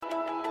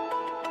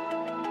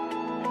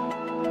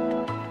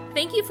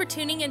Thank you for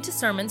tuning into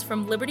sermons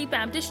from Liberty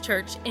Baptist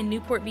Church in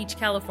Newport Beach,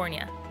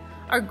 California.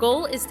 Our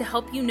goal is to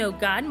help you know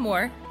God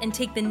more and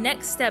take the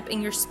next step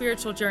in your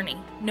spiritual journey,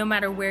 no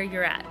matter where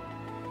you're at.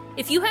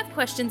 If you have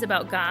questions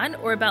about God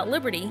or about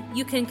Liberty,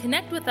 you can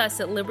connect with us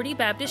at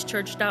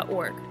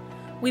libertybaptistchurch.org.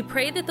 We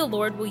pray that the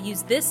Lord will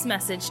use this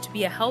message to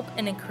be a help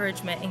and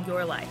encouragement in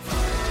your life.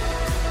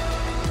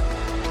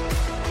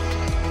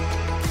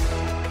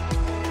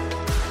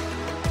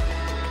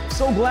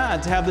 So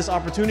glad to have this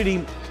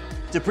opportunity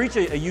to preach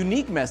a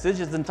unique message.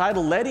 It's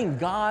entitled Letting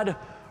God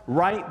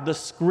Write the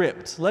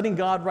Script. Letting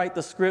God write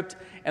the script.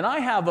 And I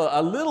have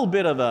a little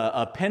bit of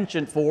a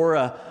penchant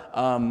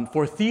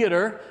for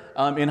theater.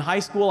 In high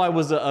school, I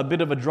was a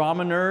bit of a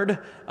drama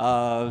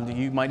nerd.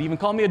 You might even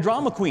call me a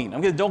drama queen.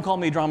 Don't call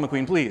me a drama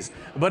queen, please.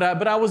 But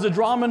I was a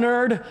drama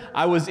nerd.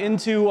 I was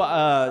into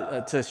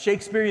to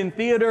Shakespearean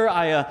theater.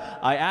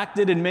 I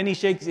acted in many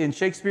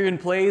Shakespearean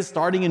plays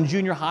starting in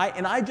junior high,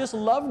 and I just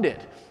loved it.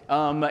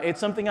 It's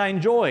something I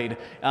enjoyed.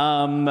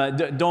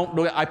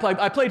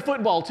 I played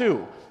football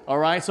too. All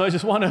right, so I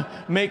just want to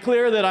make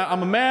clear that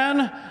I'm a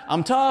man.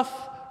 I'm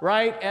tough.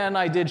 Right, and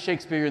I did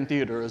Shakespearean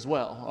theater as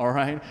well. All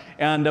right,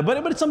 and but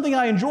it's something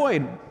I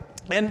enjoyed.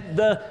 And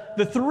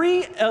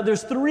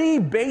there's three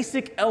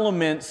basic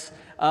elements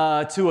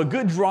to a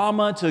good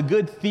drama, to a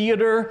good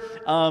theater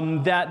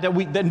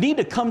that need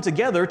to come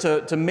together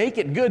to make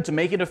it good, to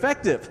make it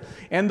effective.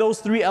 And those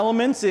three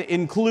elements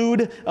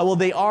include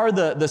they are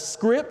the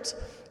script,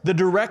 the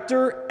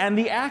director, and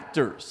the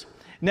actors.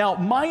 Now,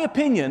 my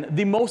opinion,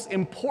 the most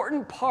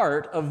important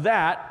part of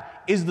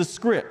that is the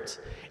script.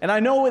 And I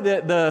know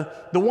that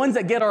the ones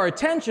that get our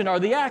attention are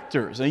the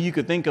actors. And you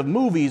could think of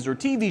movies or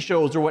TV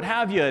shows or what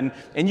have you,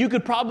 and you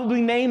could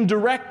probably name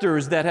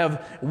directors that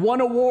have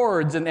won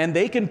awards, and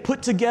they can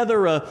put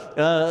together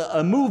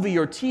a movie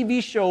or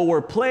TV show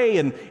or play,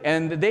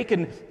 and they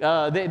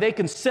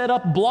can set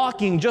up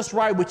blocking just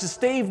right, which is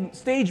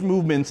stage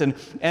movements,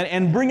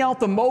 and bring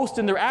out the most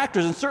in their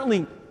actors. And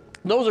certainly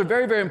those are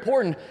very, very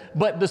important,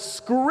 but the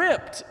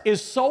script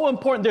is so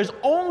important. There's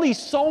only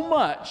so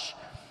much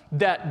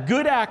that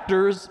good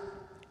actors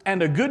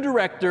and a good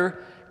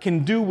director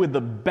can do with a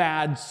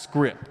bad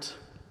script.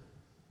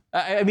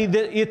 I mean,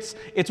 it's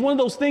one of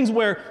those things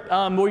where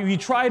you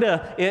try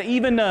to,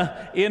 even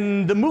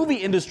in the movie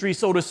industry,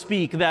 so to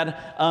speak,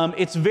 that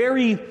it's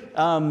very,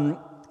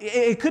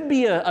 it could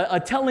be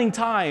a telling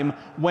time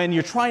when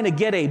you're trying to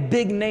get a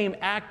big name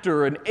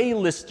actor, an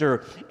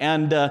A-lister,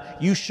 and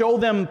you show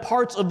them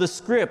parts of the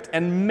script,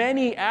 and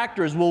many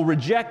actors will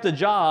reject the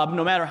job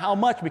no matter how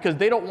much because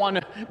they don't want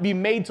to be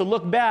made to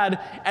look bad.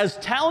 As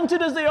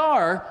talented as they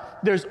are,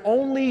 there's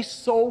only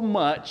so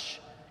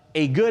much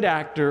a good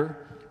actor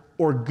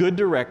or good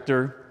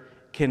director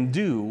can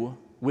do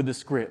with the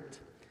script.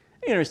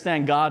 You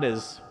understand, God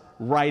is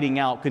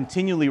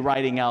continually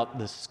writing out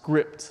the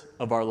script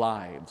of our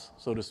lives,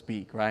 so to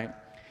speak, right?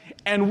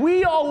 And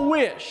we all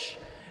wish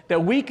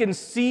that we can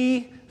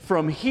see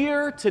from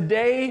here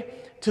today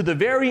to the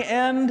very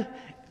end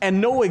and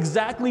know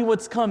exactly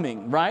what's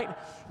coming, right?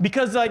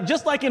 Because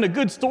just like in a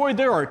good story,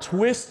 there are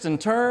twists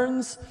and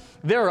turns,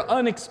 there are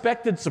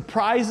unexpected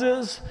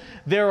surprises,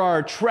 there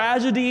are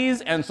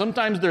tragedies, and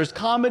sometimes there's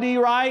comedy,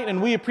 right?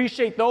 And we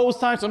appreciate those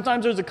times.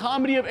 Sometimes there's a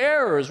comedy of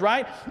errors,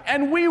 right?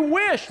 And we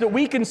wish that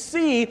we can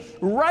see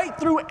right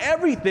through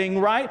everything,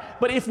 right?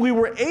 But if we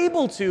were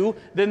able to,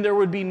 then there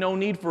would be no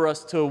need for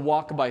us to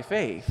walk by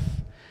faith.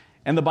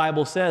 And the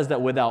Bible says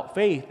that without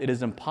faith, it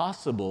is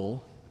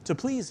impossible to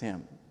please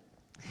Him.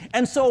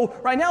 And so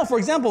right now, for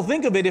example,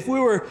 think of it,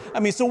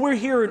 so we're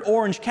here in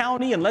Orange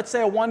County, and let's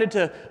say I wanted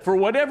to, for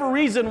whatever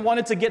reason,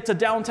 to get to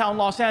downtown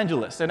Los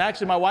Angeles. And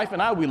actually, my wife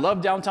and I, we love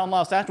downtown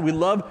Los Angeles. We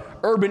love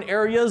urban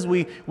areas.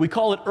 We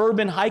call it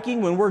urban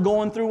hiking when we're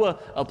going through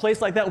a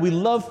place like that. We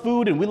love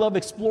food, and we love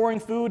exploring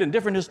food and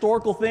different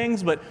historical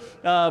things. But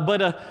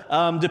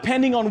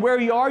depending on where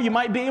you are, you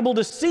might be able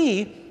to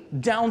see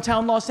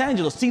downtown Los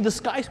Angeles, see the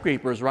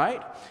skyscrapers,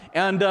 right?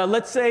 And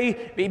let's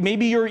say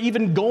maybe you're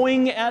even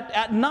going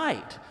at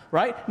night,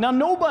 right? Now,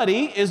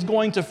 nobody is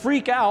going to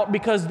freak out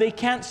because they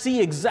can't see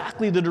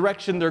exactly the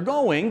direction they're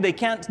going. They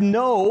can't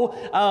know,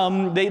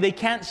 they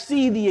can't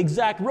see the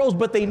exact roads,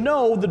 but they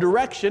know the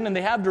direction, and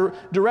they have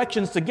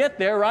directions to get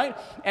there, right?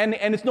 And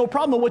it's no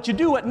problem. What you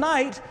do at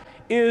night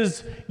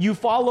is you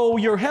follow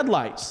your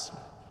headlights.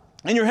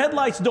 And your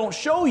headlights don't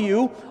show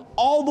you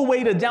all the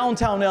way to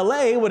downtown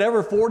LA,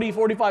 whatever 40,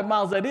 45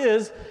 miles that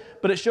is,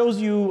 but it shows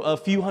you a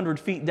few hundred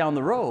feet down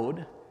the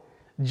road,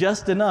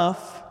 just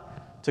enough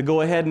to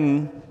go ahead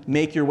and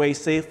make your way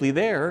safely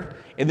there.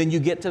 And then you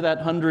get to that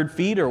 100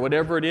 feet or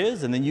whatever it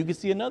is, and then you can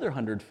see another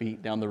 100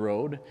 feet down the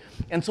road.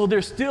 And so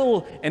there's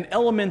still an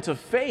element of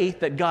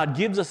faith that God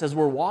gives us as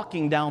we're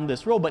walking down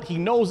this road, but He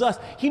knows us.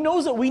 He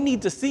knows that we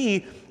need to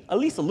see at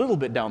least a little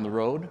bit down the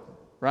road,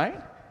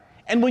 right?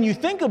 And when you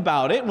think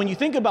about it, when you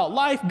think about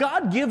life,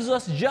 God gives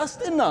us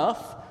just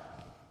enough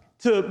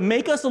to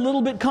make us a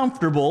little bit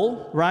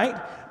comfortable, right?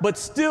 But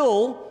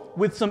still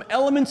with some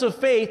elements of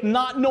faith,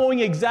 not knowing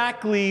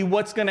exactly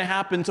what's going to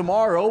happen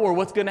tomorrow or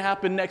what's going to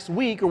happen next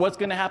week or what's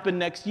going to happen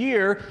next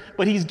year,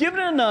 but he's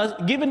given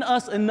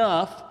us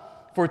enough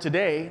for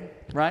today,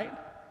 right?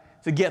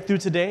 To get through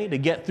today, to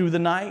get through the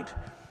night.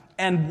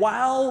 And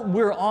while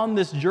we're on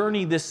this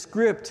journey, this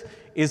script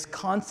is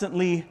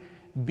constantly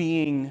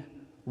being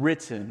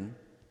written.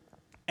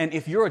 And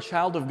if you're a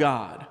child of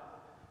God,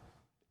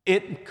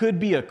 it could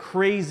be a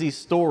crazy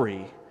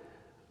story,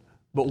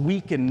 but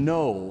we can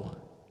know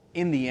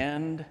in the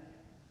end,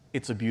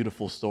 it's a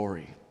beautiful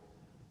story,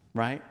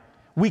 right?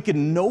 We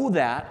can know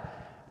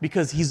that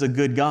because he's a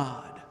good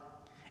God.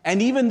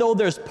 And even though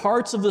there's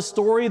parts of the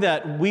story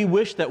that we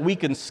wish that we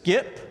can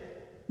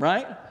skip,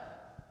 right?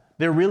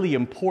 They're really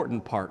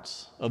important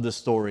parts of the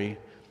story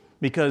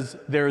because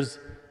there's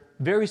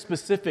very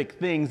specific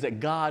things that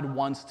God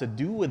wants to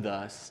do with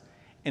us,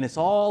 and it's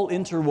all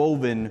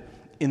interwoven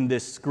in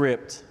this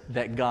script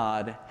that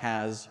God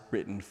has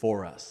written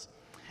for us.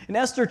 In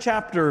Esther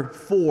chapter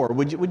 4,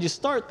 would you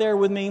start there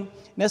with me?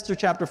 In Esther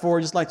chapter 4,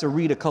 I'd just like to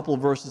read a couple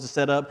of verses to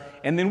set up,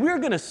 and then we're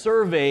going to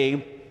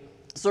survey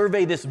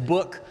this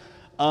book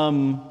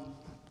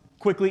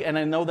quickly, and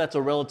I know that's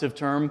a relative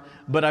term,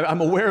 but I'm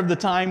aware of the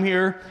time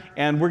here,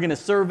 and we're going to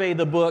survey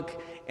the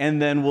book,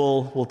 and then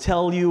we'll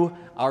tell you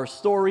our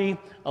story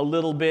a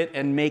little bit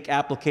and make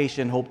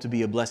application, hope to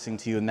be a blessing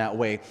to you in that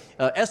way.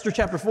 Esther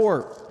chapter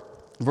 4,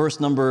 verse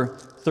number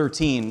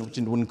 13, which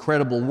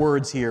incredible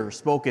words here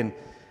spoken.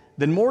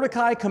 Then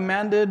Mordecai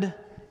commanded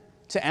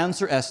to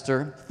answer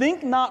Esther,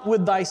 "Think not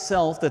with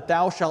thyself that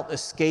thou shalt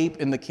escape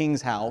in the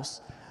king's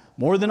house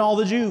more than all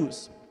the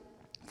Jews.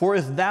 For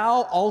if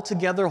thou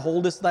altogether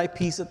holdest thy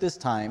peace at this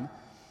time,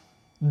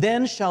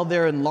 then shall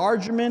their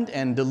enlargement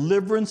and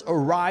deliverance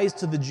arise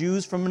to the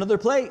Jews from another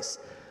place.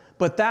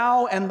 But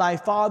thou and thy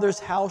father's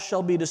house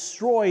shall be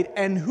destroyed,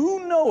 and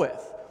who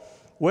knoweth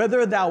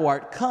whether thou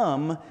art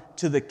come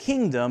to the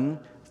kingdom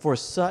for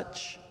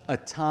such a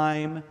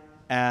time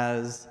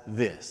as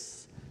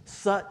this."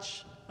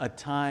 Such a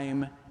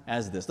time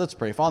as this. Let's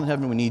pray. Father in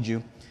heaven, we need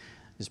you.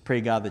 Just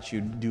pray, God, that you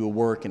do a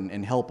work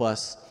and help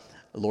us,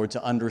 Lord,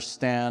 to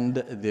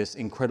understand this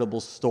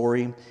incredible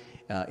story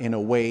in a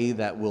way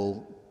that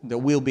we'll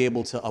be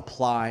able to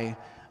apply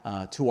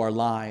to our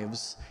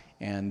lives,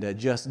 and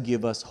just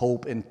give us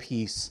hope and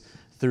peace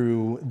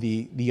through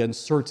the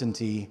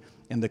uncertainty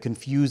and the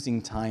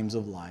confusing times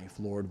of life.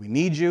 Lord, we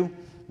need you.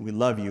 We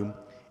love you.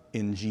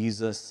 In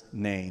Jesus'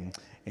 name,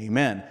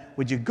 amen.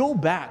 Would you go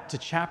back to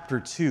chapter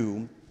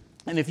 2?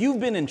 And if you've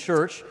been in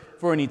church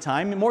for any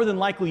time, more than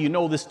likely you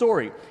know this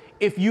story.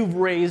 If you've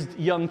raised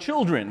young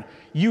children,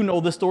 you know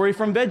the story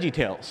from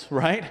VeggieTales,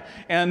 right?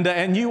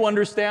 And you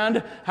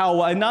understand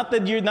how not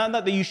that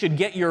you should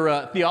get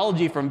your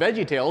theology from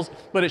VeggieTales,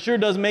 but it sure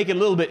does make it a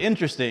little bit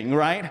interesting,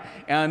 right?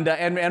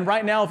 And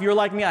right now, if you're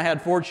like me, I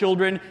had 4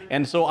 children,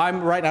 and so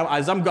I'm right now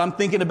as I'm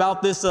thinking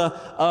about this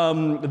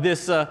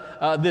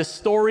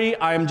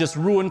story, I'm just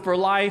ruined for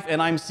life,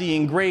 and I'm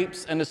seeing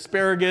grapes and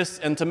asparagus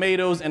and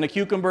tomatoes and a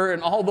cucumber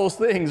and all those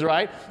things,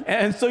 right?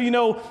 And so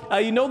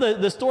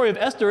the story of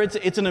Esther.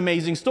 It's an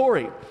amazing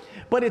story.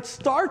 But it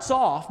starts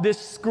off, this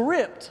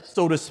script,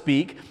 so to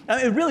speak,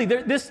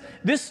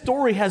 this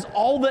story has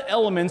all the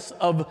elements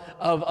of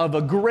a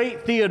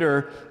great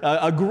theater,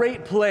 a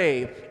great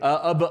play,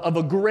 of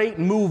a great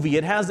movie.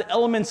 It has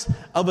elements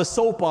of a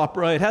soap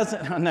opera. It has,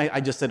 I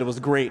just said it was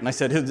great, and I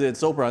said it's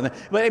soap opera.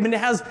 But I mean, it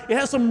has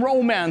some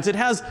romance. It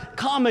has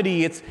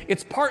comedy.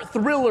 It's part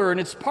thriller, and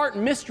it's part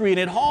mystery, and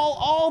it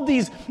all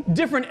these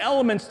different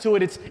elements to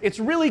it. It's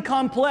really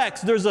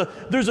complex. There's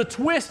a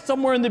twist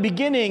somewhere in the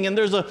beginning, and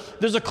there's a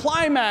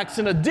climax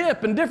and a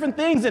dip and different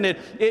things, and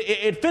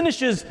it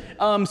finishes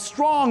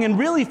strong and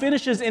really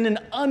finishes in an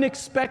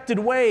unexpected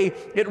way.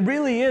 It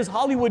really is.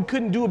 Hollywood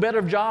couldn't do a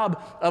better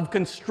job of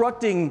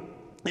constructing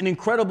an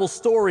incredible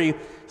story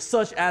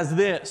such as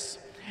this.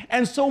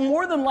 And so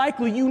more than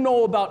likely you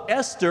know about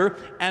Esther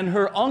and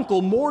her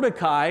uncle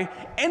Mordecai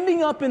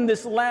ending up in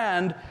this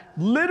land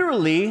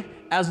literally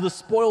as the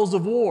spoils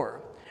of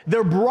war.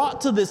 They're brought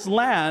to this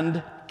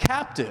land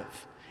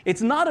captive.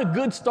 It's not a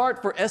good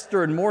start for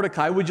Esther and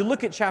Mordecai. Would you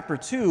look at chapter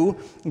 2,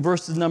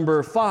 verses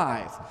number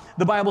 5?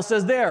 The Bible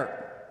says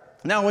there,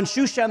 "Now in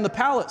Shushan the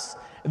palace,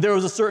 there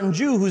was a certain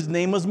Jew whose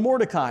name was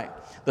Mordecai,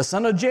 the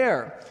son of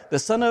Jair, the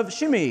son of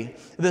Shimei,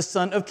 the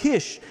son of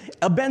Kish,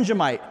 a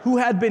Benjamite, who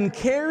had been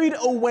carried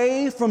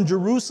away from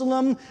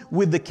Jerusalem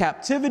with the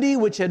captivity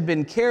which had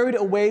been carried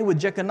away with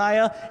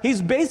Jeconiah."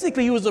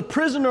 He was a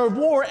prisoner of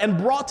war and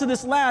brought to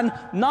this land,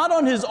 not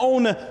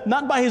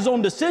by his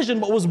own decision,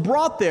 but was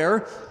brought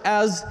there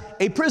as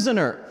a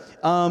prisoner.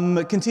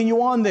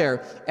 Continue on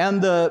there.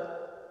 And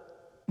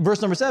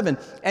Verse number 7,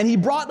 and he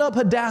brought up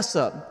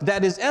Hadassah,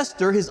 that is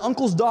Esther, his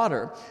uncle's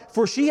daughter,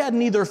 for she had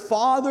neither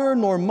father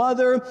nor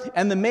mother,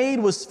 and the maid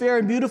was fair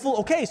and beautiful.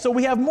 Okay, so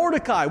we have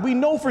Mordecai. We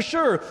know for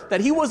sure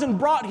that he wasn't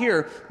brought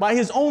here by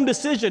his own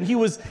decision. He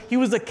was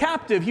a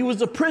captive. He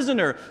was a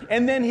prisoner.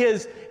 And then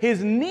his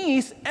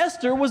niece,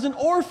 Esther, was an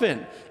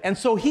orphan. And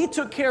so he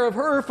took care of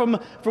her from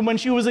when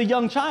she was a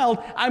young child.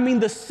 I mean,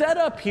 the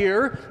setup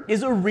here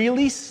is a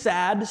really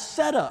sad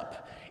setup.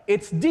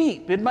 It's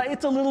deep.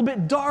 It's a little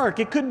bit dark.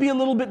 It could be a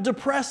little bit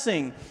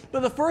depressing.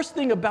 But the first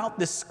thing about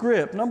this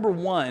script, number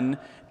one,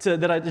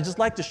 that I'd just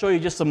like to show you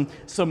just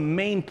some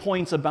main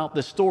points about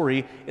this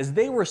story, is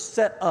they were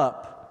set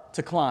up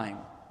to climb.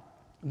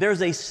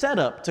 There's a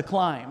setup to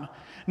climb.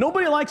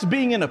 Nobody likes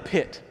being in a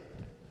pit,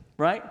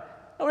 right?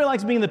 Nobody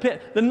likes being in the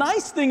pit. The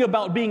nice thing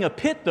about being a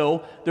pit,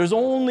 though, there's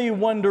only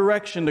one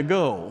direction to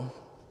go,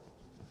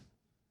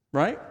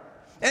 right?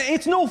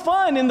 It's no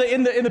fun in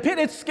the pit.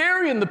 It's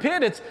scary in the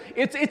pit.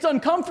 It's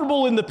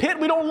uncomfortable in the pit.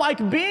 We don't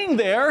like being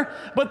there,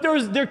 but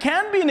there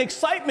can be an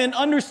excitement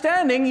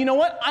understanding, you know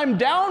what? I'm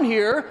down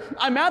here,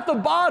 I'm at the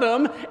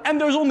bottom,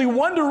 and there's only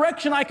one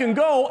direction I can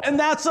go, and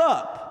that's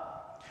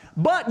up.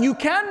 But you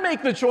can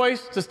make the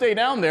choice to stay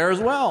down there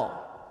as well.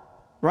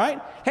 Right?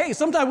 Hey,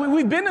 sometimes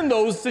we've been in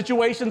those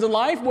situations in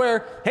life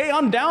where, hey,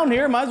 I'm down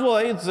here, might as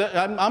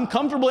well, I'm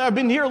comfortable, I've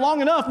been here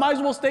long enough, might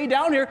as well stay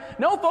down here.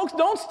 No, folks,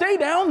 don't stay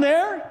down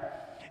there.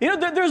 You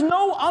know,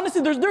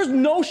 there's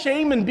no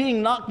shame in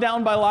being knocked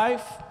down by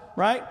life,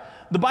 right?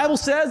 The Bible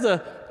says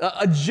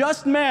a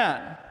just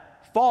man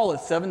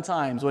falleth 7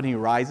 times when he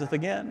riseth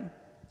again,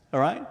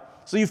 all right?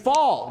 So you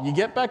fall, you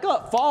get back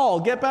up, fall,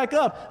 get back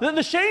up.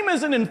 The shame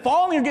isn't in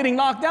falling or getting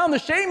knocked down. The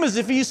shame is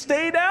if you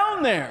stay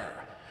down there.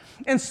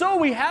 And so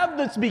we have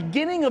this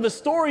beginning of a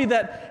story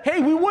that,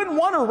 hey, we wouldn't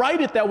want to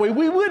write it that way.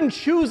 We wouldn't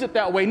choose it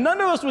that way.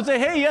 None of us would say,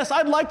 hey, yes,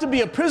 I'd like to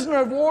be a prisoner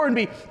of war and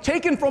be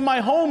taken from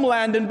my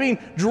homeland and being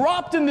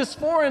dropped in this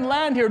foreign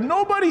land here.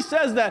 Nobody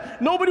says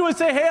that. Nobody would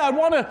say, hey, I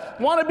want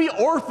to be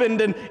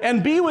orphaned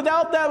and be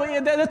without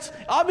that. That's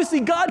obviously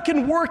God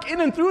can work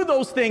in and through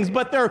those things,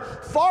 but they're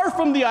far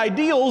from the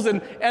ideals.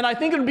 And I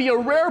think it would be a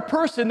rare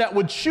person that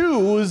would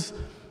choose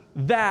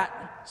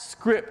that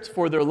script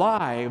for their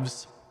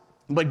lives.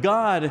 But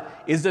God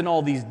is in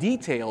all these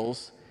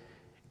details,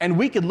 and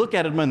we could look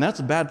at it, man, that's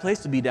a bad place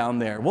to be down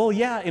there. Well,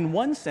 yeah, in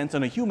one sense,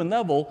 on a human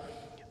level,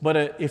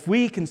 but if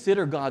we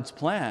consider God's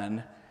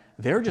plan,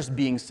 they're just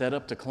being set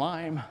up to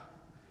climb.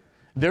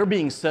 They're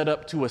being set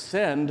up to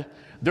ascend.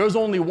 There's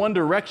only one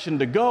direction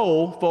to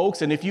go,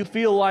 folks, and if you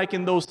feel like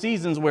in those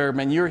seasons where,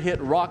 man, you're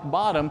hit rock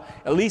bottom,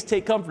 at least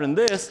take comfort in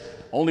this.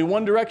 Only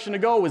one direction to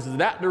go is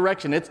that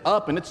direction. It's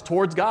up, and it's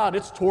towards God.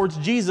 It's towards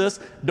Jesus.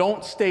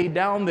 Don't stay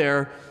down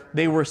there.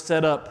 They were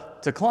set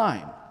up to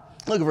climb.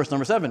 Look at verse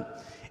number 7.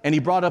 And he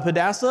brought up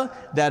Hadassah,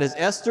 that is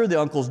Esther,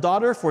 the uncle's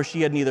daughter, for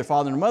she had neither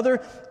father nor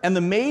mother, and the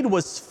maid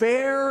was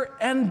fair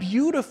and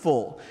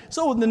beautiful.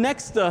 So the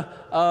next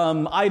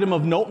item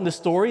of note in the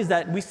story is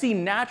that we see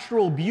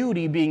natural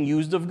beauty being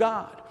used of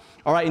God.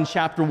 All right, in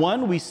chapter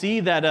 1, we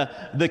see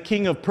that the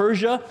king of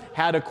Persia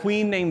had a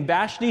queen named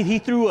Vashti. He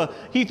threw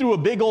a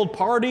big old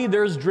party.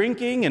 There's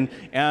drinking,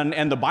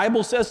 and the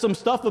Bible says some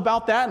stuff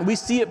about that, and we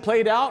see it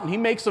played out, and he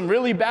makes some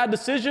really bad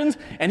decisions,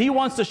 and he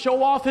wants to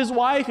show off his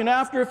wife, and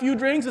after a few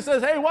drinks, it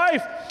says, hey,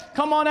 wife,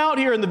 come on out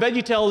here. And the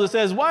VeggieTales, it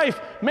says, wife,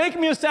 make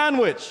me a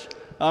sandwich.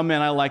 Oh,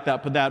 man, I like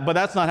that, but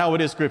that's not how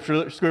it is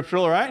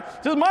scriptural, right?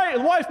 It says, my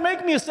wife,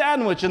 make me a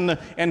sandwich.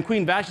 And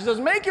Queen Vashti says,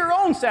 make your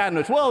own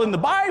sandwich. Well, in the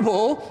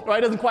Bible, right,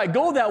 it doesn't quite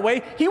go that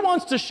way. He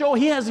wants to show,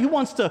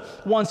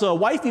 wants a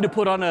wifey to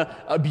put on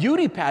a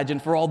beauty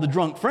pageant for all the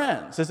drunk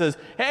friends. It says,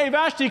 hey,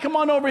 Vashti, come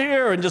on over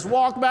here and just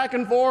walk back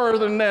and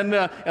forth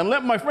and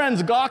let my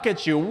friends gawk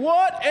at you.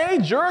 What a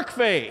jerk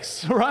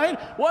face, right?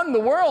 What in the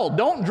world?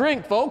 Don't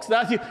drink, folks.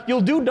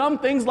 You'll do dumb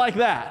things like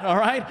that, all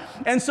right?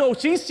 And so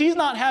she's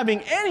not having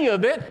any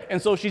of it.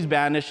 And so she's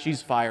banished,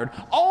 she's fired.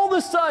 All of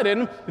a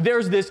sudden,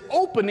 there's this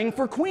opening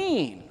for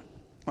queen,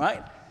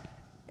 right?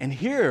 And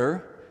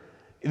here,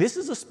 this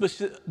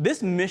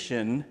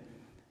mission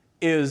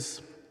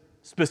is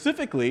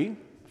specifically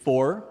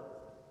for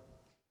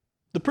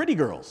the pretty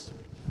girls,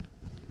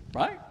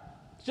 right?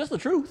 It's just the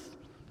truth,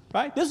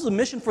 right? This is a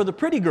mission for the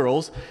pretty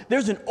girls.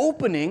 There's an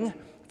opening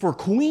for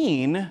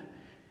queen,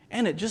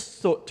 and it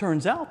just so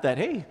turns out that,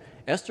 hey,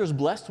 Esther's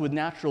blessed with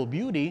natural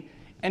beauty,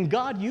 and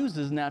God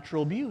uses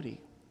natural beauty.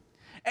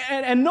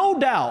 And no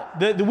doubt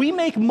that we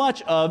make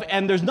much of,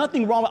 and there's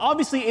nothing wrong.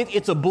 Obviously,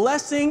 it's a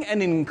blessing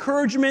and an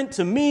encouragement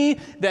to me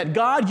that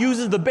God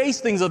uses the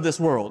base things of this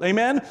world.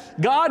 Amen?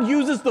 God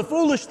uses the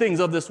foolish things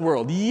of this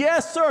world.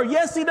 Yes, sir.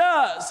 Yes, he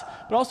does.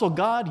 But also,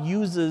 God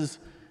uses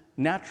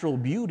natural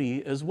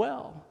beauty as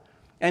well.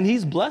 And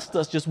he's blessed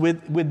us just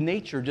with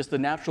nature, just the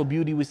natural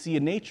beauty we see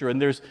in nature. And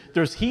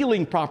there's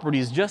healing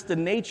properties just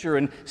in nature,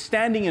 and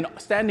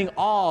standing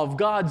awe of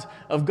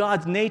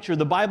God's nature.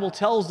 The Bible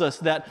tells us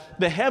that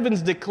the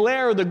heavens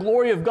declare the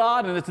glory of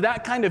God, and it's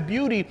that kind of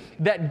beauty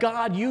that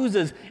God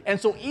uses. And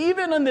so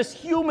even on this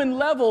human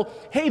level,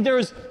 hey,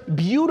 there's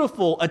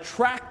beautiful,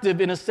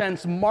 attractive, in a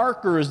sense,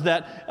 markers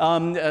that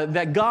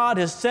God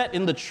has set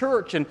in the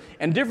church,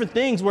 and different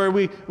things where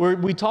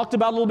we talked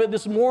about a little bit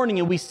this morning,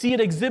 and we see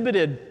it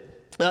exhibited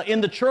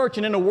in the church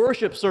and in a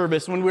worship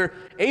service, when we're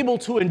able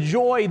to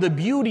enjoy the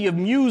beauty of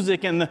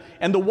music and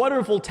the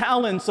wonderful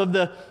talents of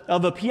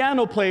a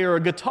piano player,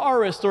 a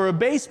guitarist, or a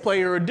bass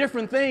player, or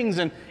different things.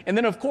 And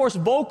then, of course,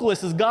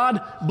 vocalists, as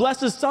God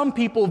blesses some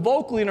people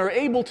vocally and are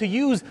able to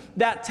use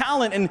that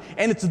talent. And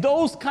it's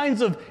those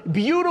kinds of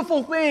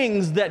beautiful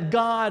things that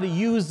God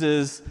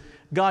uses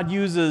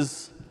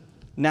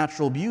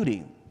natural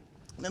beauty.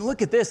 And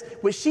look at this.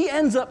 When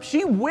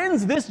she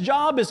wins this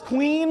job as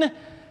queen,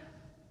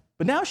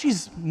 but now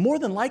she's more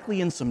than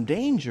likely in some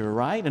danger,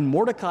 right? And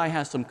Mordecai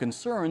has some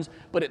concerns,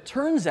 but it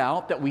turns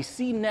out that we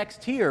see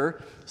next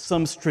here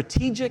some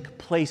strategic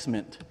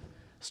placement.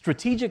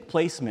 Strategic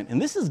placement. And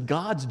this is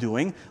God's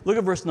doing. Look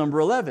at verse number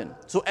 11.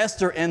 So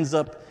Esther ends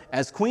up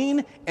as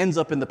queen, ends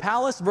up in the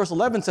palace. Verse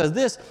 11 says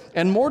this,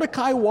 "And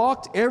Mordecai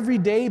walked every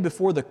day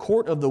before the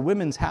court of the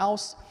women's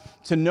house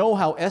to know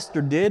how Esther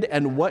did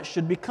and what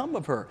should become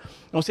of her."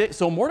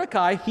 So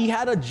Mordecai, he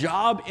had a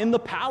job in the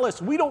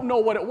palace. We don't know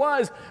what it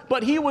was,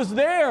 but he was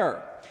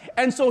there.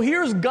 And so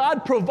here's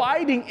God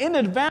providing in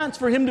advance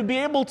for him to be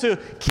able to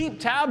keep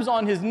tabs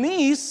on his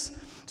niece,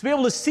 to be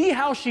able to see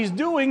how she's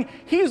doing.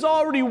 He's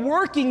already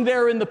working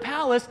there in the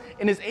palace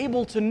and is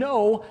able to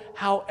know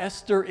how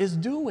Esther is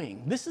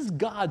doing. This is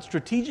God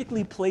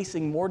strategically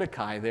placing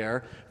Mordecai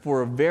there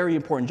for a very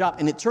important job.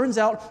 And it turns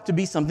out to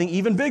be something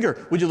even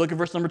bigger. Would you look at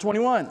verse number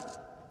 21?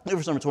 Look at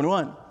verse number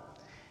 21.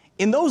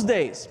 "In those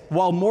days,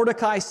 while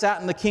Mordecai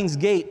sat in the king's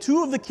gate,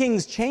 two of the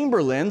king's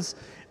chamberlains,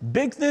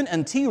 Bigthan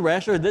and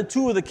Teresh, are the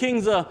two of the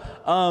king's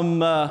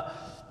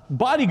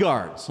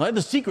bodyguards, right?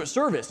 The Secret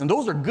Service. And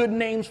those are good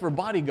names for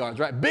bodyguards,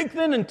 right?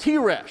 Bigthan and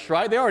Teresh,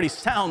 right? They already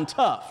sound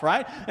tough,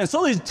 right? And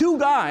so these two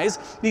guys,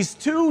 these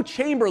two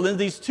chamberlains,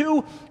 these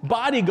two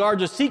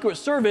bodyguards of Secret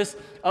Service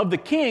of the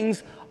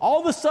kings, all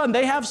of a sudden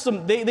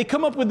they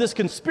come up with this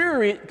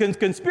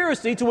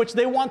conspiracy to which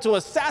they want to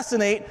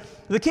assassinate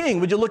the king."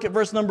 Would you look at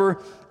verse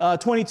number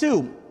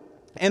 22?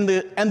 And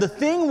the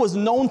thing was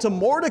known to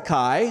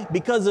Mordecai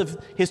because of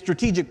his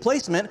strategic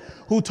placement,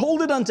 who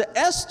told it unto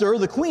Esther,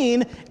 the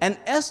queen, and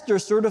Esther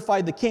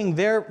certified the king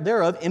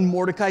thereof in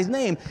Mordecai's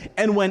name.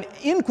 And when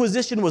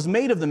inquisition was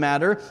made of the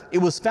matter, it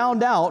was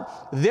found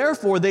out.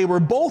 Therefore they were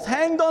both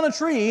hanged on a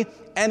tree,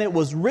 and it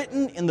was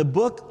written in the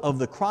book of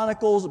the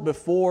Chronicles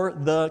before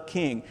the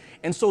king.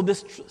 And so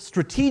this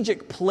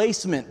strategic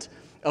placement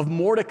of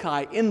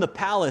Mordecai in the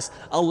palace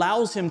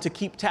allows him to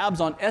keep tabs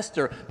on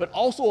Esther, but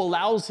also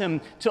allows him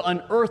to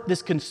unearth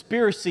this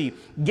conspiracy,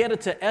 get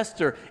it to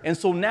Esther. And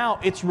so now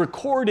it's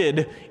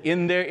recorded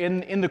in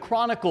the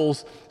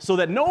Chronicles so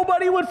that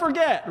nobody would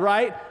forget,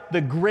 right,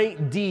 the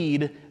great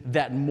deed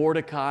that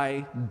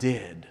Mordecai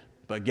did.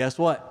 But guess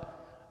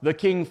what? The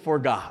king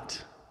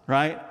forgot,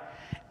 right?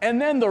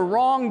 And then the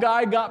wrong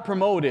guy got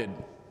promoted.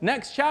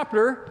 Next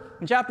chapter,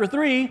 in chapter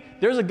 3,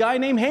 there's a guy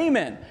named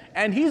Haman,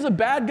 and he's a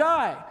bad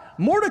guy.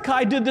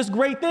 Mordecai did this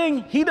great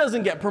thing. He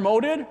doesn't get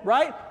promoted,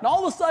 right? And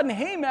all of a sudden,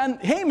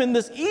 Haman,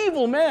 this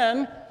evil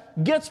man,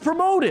 gets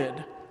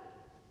promoted.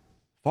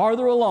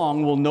 Farther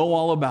along, we'll know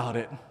all about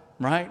it,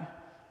 right?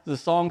 The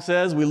song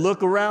says, we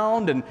look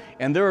around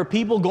and there are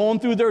people going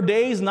through their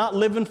days not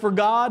living for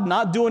God,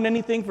 not doing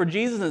anything for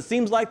Jesus, and it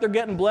seems like they're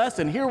getting blessed.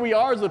 And here we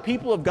are as the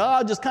people of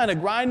God, just kind of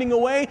grinding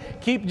away,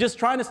 keep just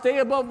trying to stay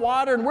above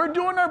water, and we're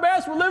doing our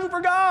best, we're living for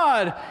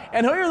God.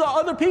 And here are the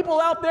other people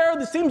out there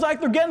that seems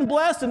like they're getting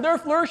blessed and they're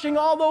flourishing,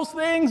 all those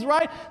things,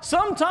 right?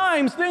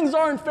 Sometimes things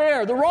aren't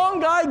fair. The wrong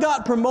guy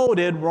got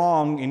promoted,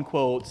 wrong in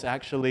quotes,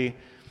 actually,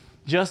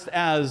 just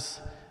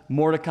as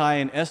Mordecai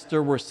and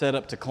Esther were set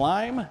up to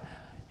climb,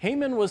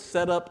 Haman was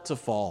set up to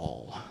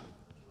fall.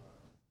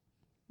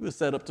 He was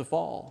set up to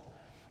fall.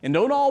 And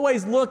don't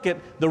always look at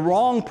the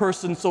wrong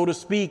person, so to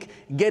speak,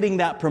 getting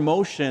that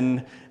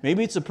promotion.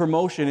 Maybe it's a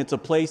promotion, it's a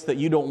place that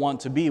you don't want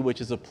to be,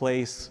 which is a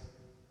place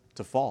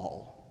to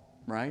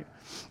fall, right?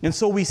 And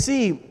so we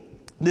see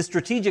this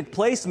strategic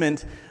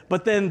placement,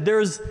 but then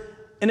there's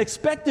an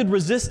expected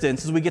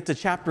resistance as we get to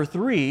chapter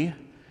 3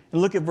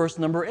 and look at verse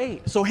number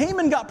 8. So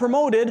Haman got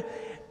promoted.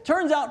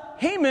 Turns out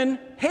Haman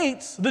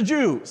hates the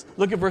Jews.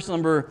 Look at verse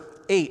number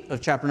 8 of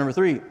chapter number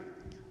 3. The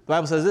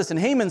Bible says this, and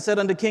Haman said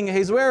unto King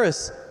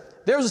Ahasuerus,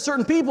 there's a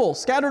certain people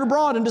scattered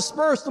abroad and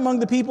dispersed among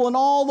the people in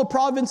all the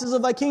provinces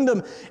of thy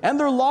kingdom, and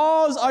their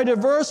laws are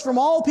diverse from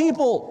all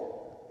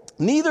people.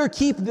 Neither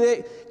keep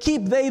they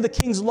the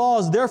king's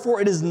laws,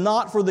 therefore it is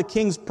not for the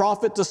king's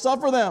profit to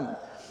suffer them.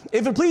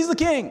 If it please the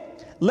king,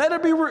 let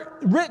it be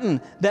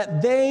written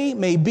that they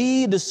may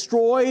be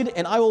destroyed,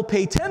 and I will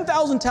pay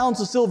 10,000 talents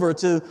of silver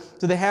to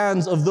the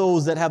hands of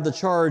those that have the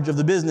charge of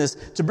the business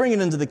to bring it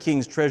into the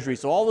king's treasury.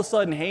 So all of a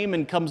sudden,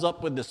 Haman comes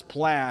up with this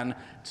plan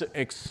to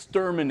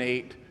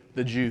exterminate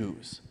the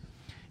Jews.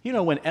 You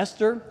know, when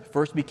Esther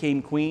first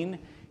became queen,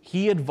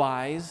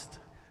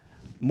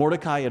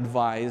 Mordecai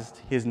advised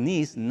his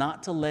niece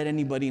not to let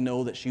anybody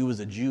know that she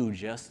was a Jew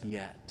just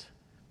yet.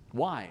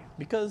 Why?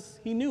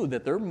 Because he knew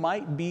that there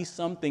might be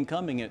something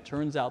coming. It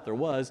turns out there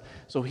was.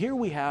 So here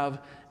we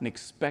have an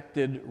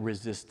expected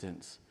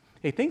resistance.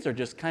 Hey, things are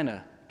just kind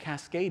of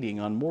cascading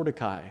on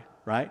Mordecai,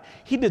 right?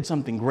 He did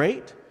something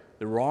great.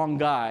 The wrong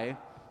guy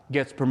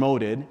gets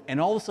promoted,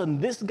 and all of a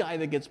sudden this guy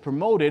that gets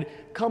promoted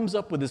comes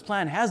up with this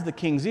plan, has the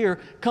king's ear,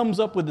 comes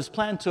up with this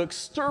plan to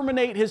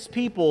exterminate his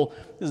people.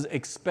 This is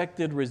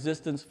expected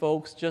resistance,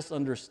 folks. Just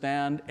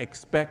understand,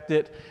 expect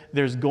it.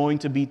 There's going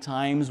to be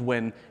times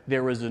when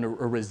there is a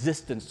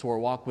resistance to our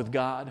walk with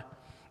God.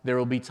 There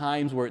will be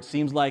times where it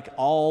seems like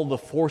all the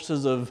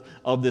forces of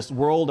this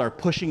world are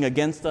pushing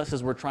against us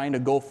as we're trying to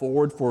go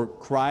forward for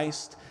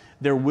Christ.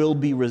 There will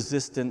be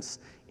resistance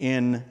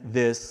in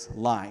this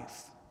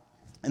life.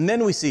 And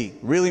then we see,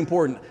 really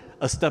important,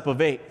 a step of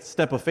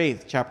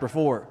faith, chapter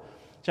 4.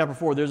 Chapter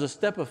 4, there's a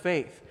step of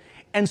faith.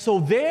 And so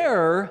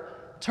there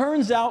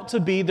turns out to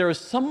be, there is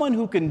someone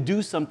who can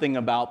do something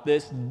about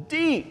this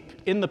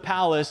deep in the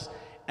palace,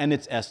 and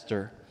it's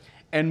Esther.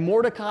 And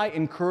Mordecai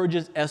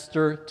encourages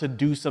Esther to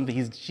do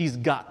something. She's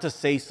got to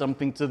say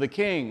something to the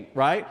king,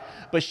 right?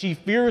 But she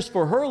fears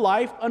for her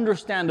life,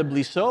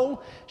 understandably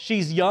so.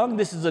 She's young.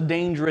 This is a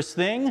dangerous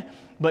thing.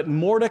 But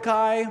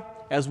Mordecai,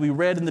 as we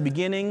read in the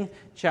beginning,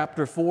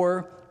 chapter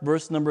 4,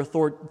 verse number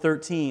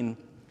 13.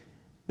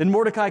 Then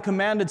Mordecai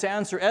commanded to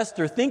answer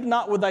Esther, think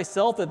not with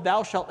thyself that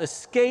thou shalt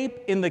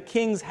escape in the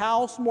king's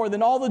house more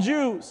than all the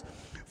Jews.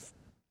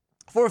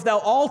 For if thou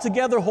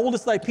altogether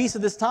holdest thy peace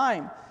at this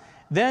time,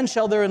 then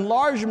shall their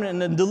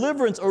enlargement and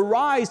deliverance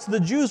arise to the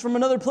Jews from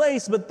another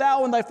place, but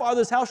thou and thy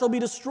father's house shall be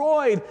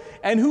destroyed.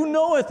 And who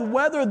knoweth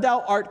whether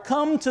thou art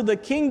come to the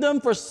kingdom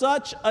for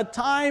such a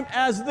time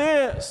as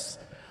this?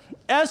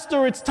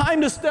 Esther, it's time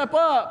to step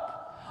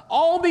up.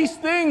 All these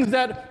things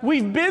that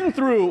we've been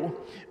through,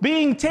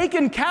 being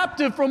taken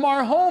captive from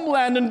our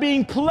homeland and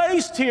being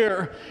placed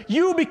here,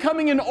 you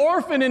becoming an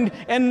orphan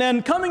and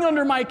then coming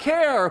under my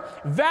care,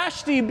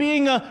 Vashti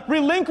being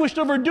relinquished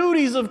of her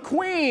duties of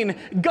queen,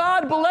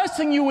 God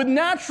blessing you with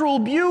natural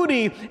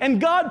beauty,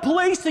 and God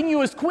placing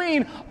you as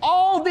queen.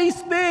 All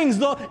these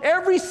things,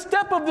 every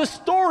step of the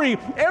story,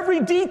 every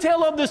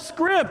detail of the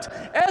script,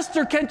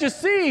 Esther, can't you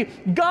see?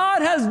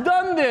 God has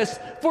done this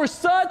for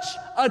such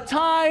a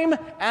time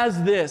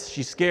as this.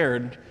 She's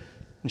scared,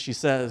 and she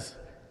says,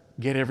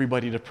 get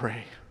everybody to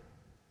pray.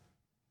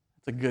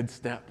 It's a good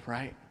step,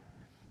 right?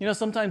 You know,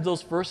 sometimes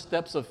those first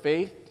steps of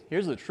faith,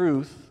 here's the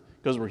truth,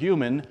 because we're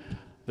human,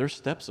 they're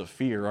steps of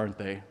fear, aren't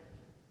they?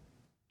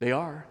 They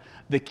are.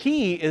 The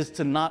key is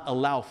to not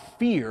allow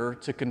fear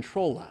to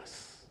control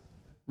us,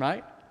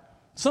 right?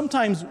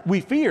 Sometimes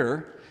we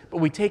fear, but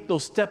we take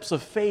those steps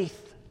of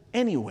faith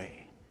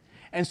anyway.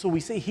 And so we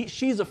say,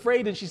 she's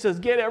afraid, and she says,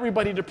 get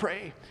everybody to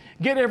pray.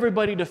 Get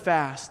everybody to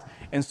fast.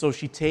 And so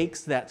she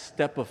takes that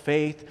step of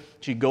faith.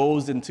 She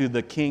goes into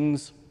the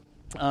king's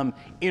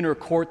inner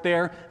court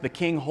there. The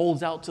king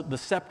holds out the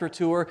scepter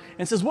to her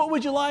and says, what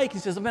would you like? He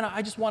says, man,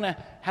 I just want to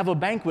have a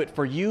banquet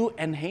for you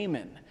and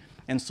Haman.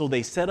 And so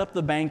they set up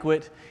the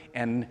banquet,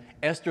 and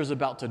Esther's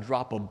about to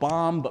drop a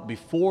bomb. But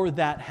before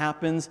that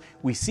happens,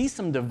 we see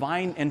some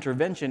divine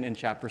intervention in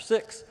chapter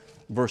 6,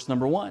 verse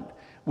number 1,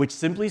 which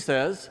simply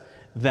says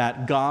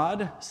that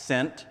God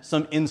sent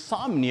some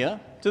insomnia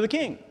to the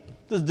king.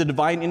 This is the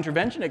divine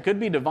intervention. It could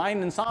be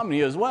divine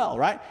insomnia as well,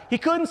 right? He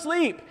couldn't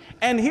sleep.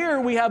 And here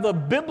we have a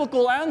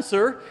biblical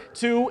answer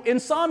to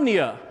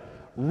insomnia.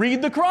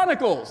 Read the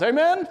Chronicles,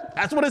 amen?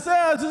 That's what it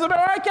says. It says,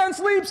 I can't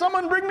sleep.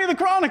 Someone bring me the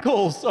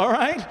Chronicles, all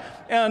right?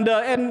 And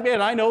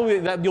I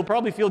know that you'll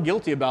probably feel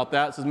guilty about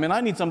that. It says, man,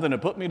 I need something to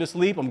put me to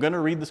sleep. I'm going to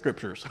read the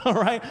scriptures, all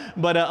right?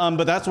 But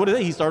that's what it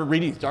is. He started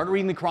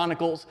reading the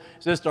Chronicles.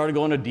 So started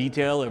going to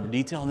detail over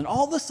detail. And then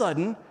all of a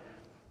sudden,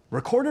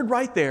 recorded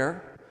right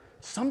there,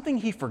 something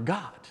he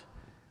forgot.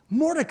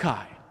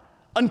 Mordecai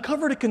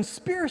uncovered a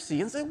conspiracy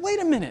and said, wait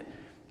a minute,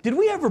 did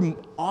we ever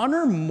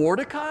honor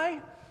Mordecai?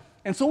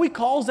 And so he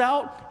calls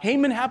out.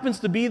 Haman happens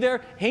to be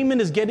there.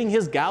 Haman is getting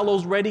his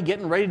gallows ready,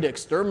 getting ready to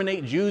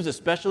exterminate Jews,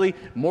 especially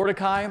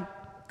Mordecai,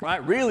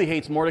 right? Really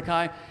hates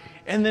Mordecai.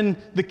 And then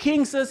the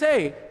king says,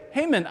 hey,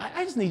 Haman,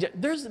 I just need you.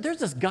 There's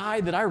this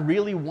guy that I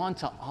really want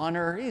to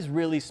honor. He's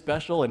really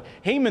special. And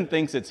Haman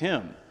thinks it's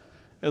him.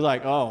 It's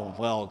like, oh,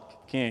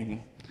 well,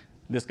 king,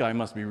 this guy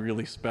must be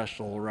really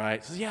special,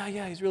 right? He says,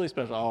 yeah, he's really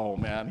special. Oh,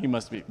 man, he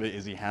must be,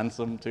 is he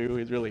handsome too?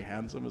 He's really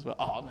handsome as well.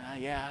 Oh,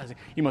 man, yeah,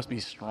 he must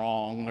be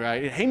strong,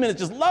 right? Haman is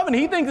just loving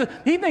it.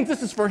 He thinks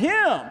this is for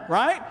him,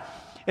 right?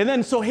 And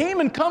then so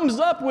Haman comes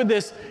up with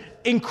this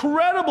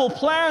incredible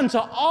plan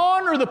to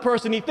honor the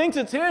person. He thinks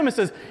it's him. It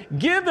says,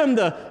 give him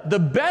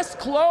the best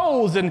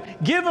clothes and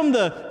give him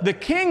the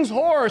king's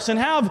horse and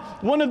have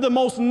one of the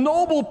most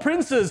noble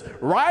princes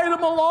ride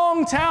him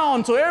along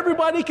town so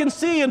everybody can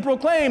see and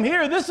proclaim,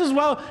 here, this is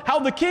how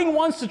the king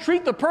wants to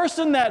treat the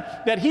person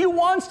that he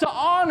wants to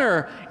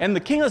honor. And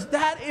the king says,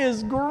 that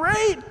is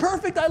great,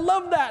 perfect, I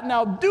love that.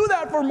 Now do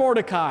that for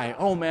Mordecai.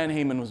 Oh man,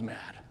 Haman was mad,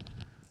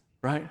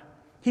 right?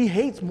 He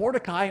hates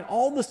Mordecai, and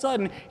all of a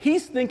sudden,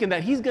 he's thinking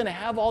that he's going to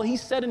have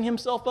he's setting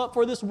himself up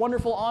for this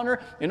wonderful honor,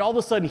 and all of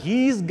a sudden,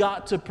 he's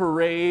got to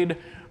parade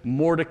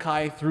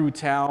Mordecai through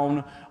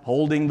town,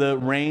 holding the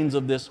reins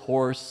of this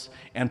horse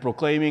and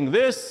proclaiming,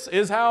 this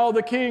is how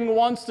the king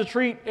wants to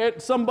treat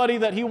somebody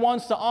that he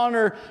wants to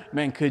honor.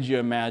 Man, could you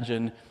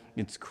imagine?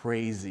 It's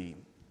crazy.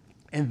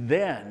 And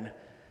then,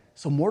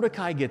 so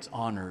Mordecai gets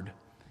honored,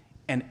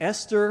 and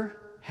Esther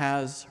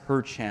has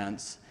her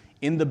chance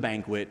in the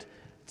banquet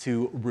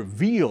to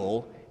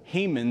reveal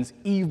Haman's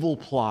evil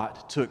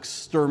plot to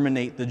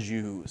exterminate the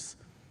Jews.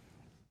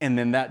 And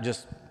then that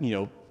just,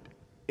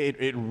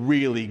 it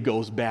really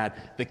goes bad.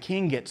 The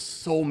king gets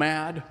so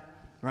mad,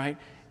 right?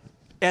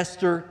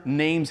 Esther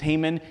names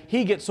Haman.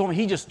 He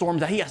just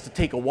storms out. He has to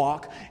take a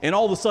walk. And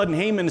all of a sudden,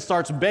 Haman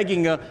starts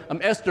begging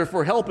Esther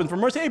for help and for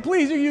mercy. Hey,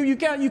 please, you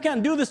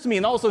can't do this to me.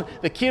 And also,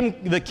 the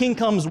king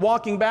comes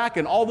walking back,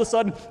 and all of a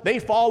sudden, they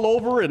fall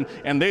over,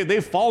 and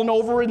they've fallen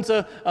over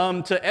into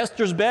to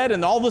Esther's bed.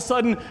 And all of a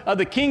sudden,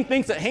 the king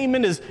thinks that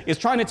Haman is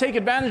trying to take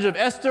advantage of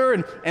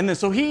Esther. And then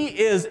so he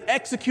is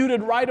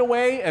executed right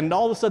away. And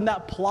all of a sudden,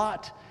 that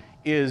plot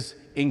is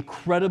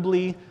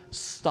incredibly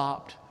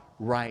stopped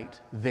right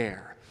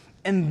there.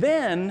 And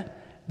then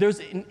there's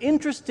an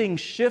interesting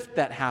shift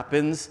that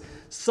happens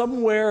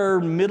somewhere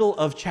middle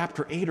of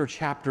chapter 8 or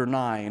chapter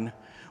 9,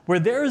 where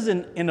there's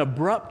an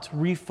abrupt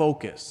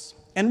refocus.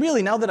 And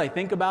really, now that I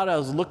think about it, I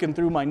was looking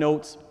through my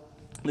notes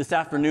this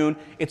afternoon,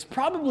 it's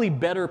probably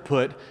better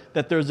put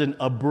that there's an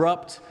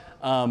abrupt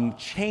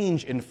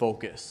change in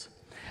focus.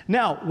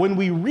 Now, when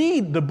we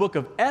read the book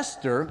of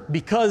Esther,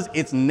 because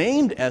it's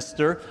named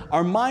Esther,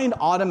 our mind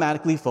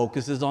automatically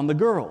focuses on the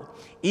girl.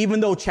 Even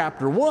though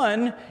chapter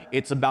 1,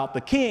 it's about the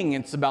king,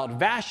 it's about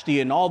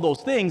Vashti and all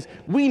those things,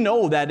 we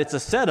know that it's a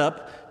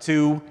setup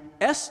to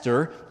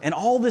Esther, and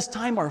all this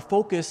time our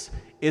focus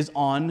is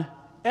on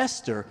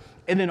Esther.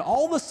 And then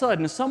all of a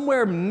sudden,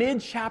 somewhere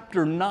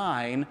mid-chapter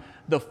 9,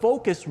 the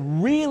focus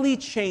really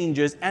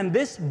changes, and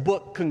this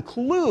book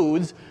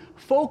concludes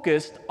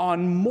focused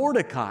on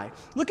Mordecai.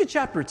 Look at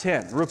chapter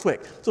 10 real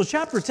quick. So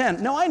chapter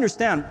 10, now I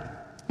understand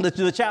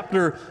the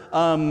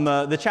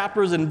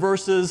chapters and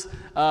verses,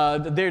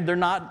 they're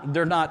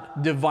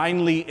not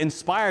divinely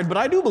inspired, but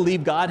I do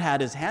believe God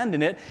had his hand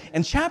in it.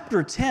 And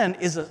chapter 10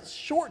 is a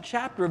short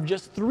chapter of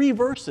just 3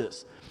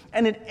 verses.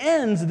 And it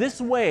ends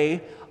this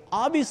way,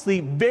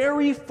 obviously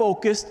very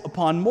focused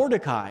upon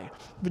Mordecai.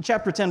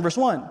 Chapter 10, verse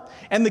 1.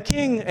 And the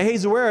king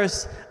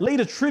Ahasuerus laid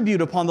a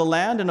tribute upon the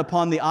land and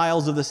upon the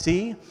isles of the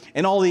sea,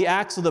 and all the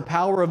acts of the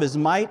power of his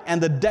might,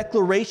 and the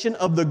declaration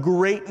of the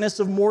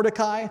greatness of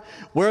Mordecai,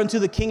 whereunto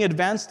the king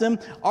advanced him.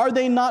 Are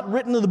they not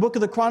written in the book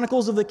of the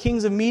Chronicles of the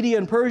kings of Media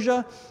and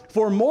Persia?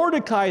 For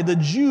Mordecai the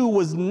Jew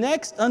was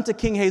next unto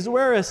King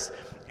Ahasuerus,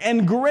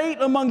 and great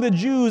among the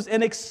Jews,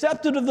 and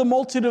accepted of the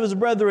multitude of his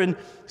brethren,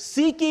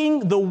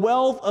 seeking the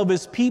wealth of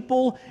his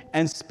people,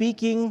 and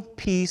speaking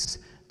peace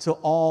to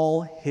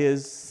all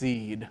his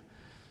seed.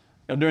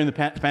 Now, during the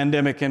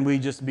pandemic, can we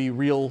just be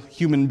real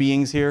human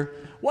beings here?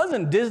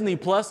 Wasn't Disney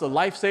Plus a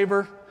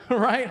lifesaver,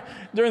 right?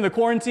 During the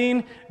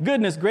quarantine?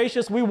 Goodness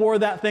gracious, we wore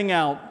that thing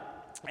out.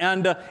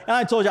 And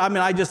I told you,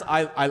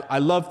 I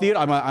love theater.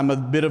 I'm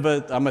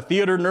a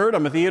theater nerd.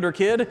 I'm a theater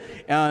kid.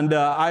 And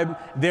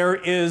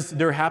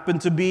there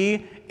happened to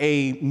be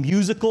a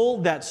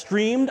musical that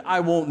streamed.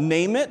 I won't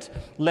name it,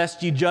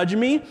 lest you judge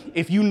me.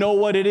 If you know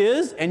what it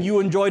is and you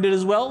enjoyed it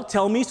as well,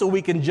 tell me so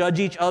we can judge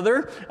each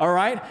other. All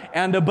right.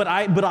 And but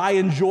I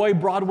enjoy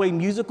Broadway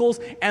musicals.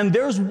 And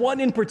there's one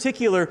in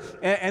particular,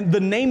 and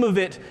the name of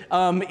it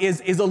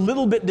is a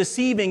little bit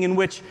deceiving, in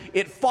which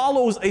it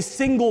follows a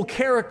single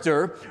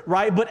character,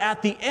 right? But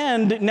at the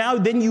end,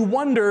 then you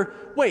wonder,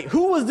 wait,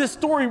 who was this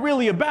story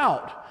really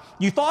about?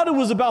 You thought it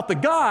was about the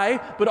guy,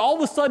 but all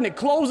of a sudden it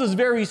closes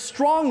very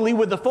strongly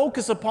with the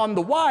focus upon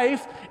the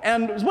wife.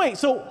 And wait,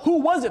 so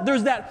who was it?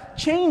 There's that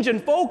change in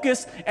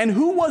focus, and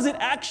who was it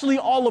actually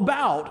all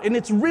about? And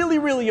it's really,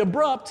 really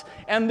abrupt.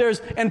 And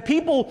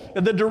people,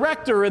 the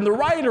director and the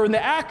writer and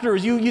the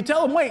actors, you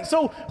tell them, wait,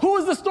 so who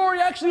is the story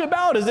actually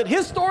about? Is it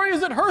his story?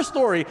 Is it her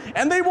story?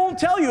 And they won't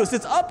tell you.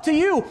 It's up to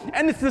you.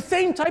 And it's the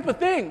same type of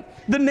thing.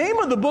 The name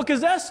of the book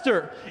is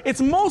Esther. It's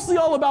mostly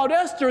all about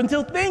Esther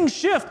until things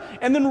shift.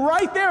 And then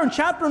right there in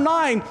chapter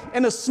 9,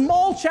 in a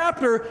small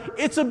chapter,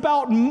 it's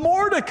about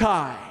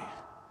Mordecai.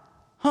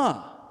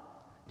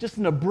 Just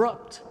an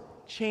abrupt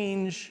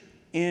change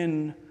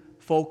in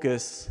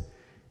focus.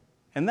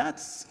 And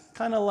that's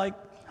kind of like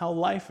how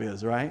life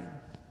is, right?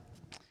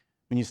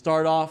 When you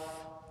start off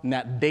in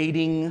that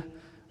dating,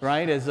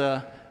 right, as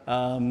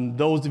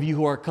those of you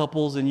who are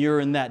couples and you're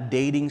in that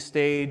dating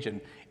stage,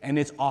 and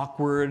it's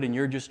awkward, and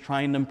you're just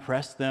trying to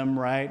impress them,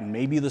 right? And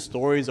maybe the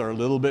stories are a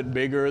little bit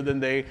bigger than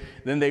they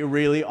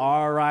really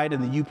are, right?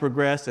 And then you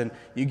progress and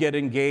you get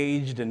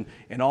engaged and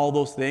all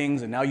those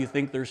things, and now you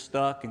think they're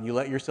stuck, and you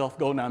let yourself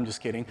go. No, I'm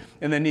just kidding.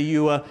 And then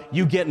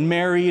you get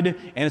married,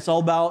 and it's all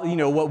about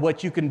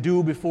what you can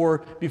do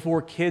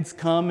before kids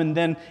come, and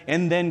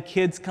then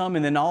kids come,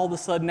 and then all of a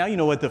sudden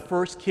now with the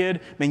first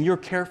kid, man, you're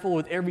careful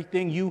with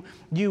everything. You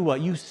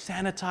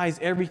sanitize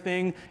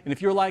everything, and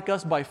if you're like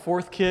us, by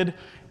fourth kid,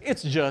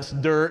 it's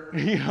just dirt,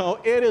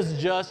 it is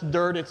just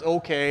dirt, it's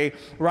okay,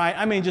 right?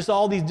 I mean, just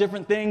all these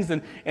different things,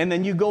 and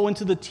then you go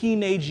into the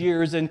teenage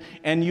years, and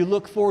you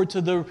look forward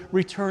to the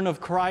return of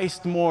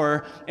Christ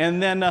more,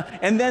 and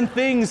then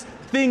things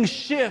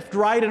shift,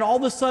 right? And all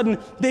of a sudden,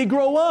 they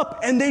grow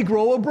up, and they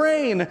grow a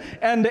brain,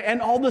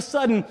 and all of a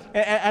sudden,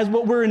 as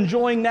what we're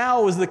enjoying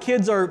now is the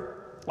kids are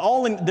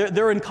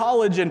they're in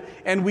college,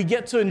 and we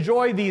get to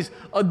enjoy these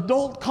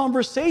adult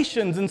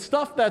conversations and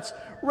stuff that's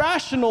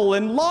rational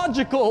and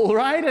logical,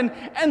 right?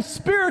 And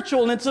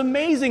spiritual, and it's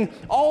amazing.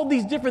 All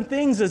these different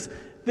things as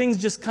things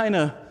just kind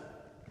of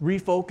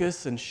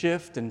refocus and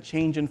shift and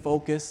change in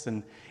focus,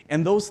 and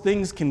those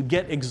things can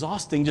get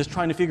exhausting just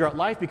trying to figure out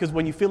life, because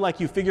when you feel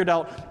like you figured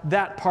out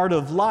that part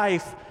of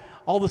life,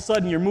 all of a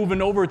sudden you're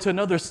moving over to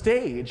another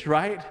stage,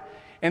 right?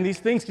 And these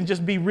things can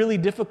just be really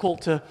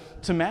difficult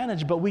to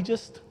manage, but we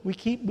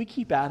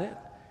keep at it,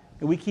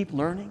 and we keep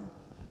learning,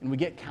 and we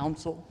get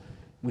counsel,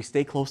 we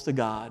stay close to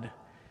God,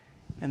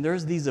 and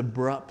there's these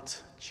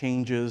abrupt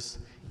changes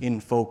in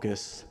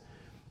focus.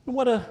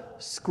 What a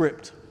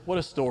script, what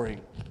a story.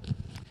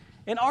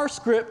 And our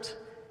script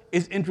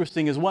is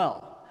interesting as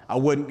well.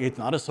 It's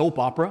not a soap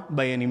opera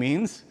by any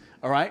means,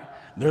 all right?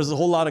 There's a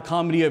whole lot of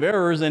comedy of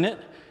errors in it,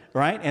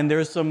 right? And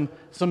there's some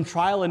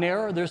trial and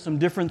error, there's some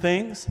different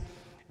things.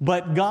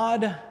 But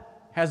God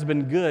has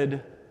been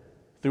good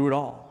through it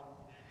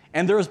all.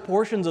 And there's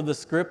portions of the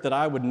script that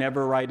I would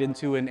never write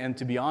into, and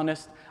to be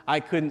honest, I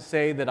couldn't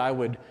say that I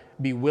would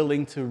be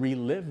willing to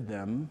relive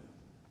them.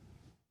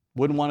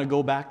 Wouldn't want to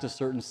go back to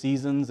certain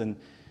seasons and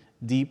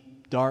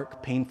deep,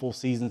 dark, painful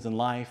seasons in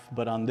life,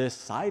 but on this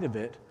side of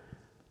it,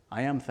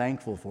 I am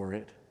thankful for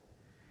it.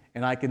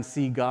 And I can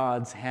see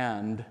God's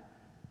hand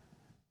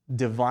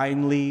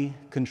divinely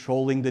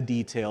controlling the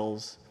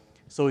details,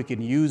 so He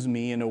can use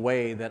me in a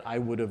way that I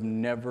would have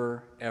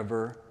never,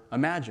 ever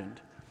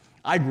imagined.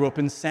 I grew up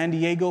in San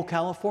Diego,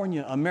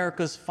 California,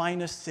 America's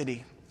finest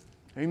city.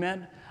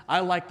 Amen?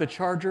 I like the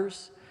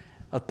Chargers.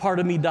 A part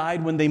of me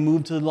died when they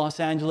moved to Los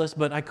Angeles,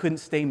 but I couldn't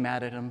stay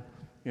mad at them,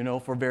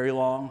 for very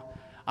long.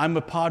 I'm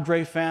a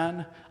Padre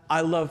fan.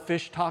 I love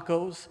fish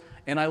tacos,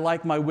 and I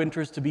like my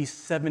winters to be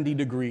 70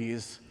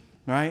 degrees.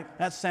 Right?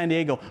 That's San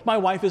Diego. My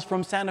wife is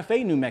from Santa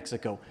Fe, New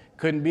Mexico.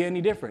 Couldn't be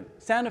any different.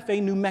 Santa Fe,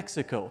 New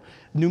Mexico.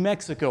 New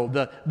Mexico,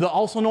 the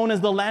also known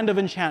as the land of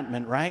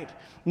enchantment, right?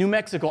 New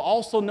Mexico,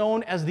 also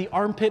known as the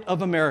armpit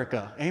of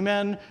America.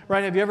 Amen?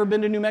 Right? Have you ever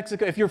been to New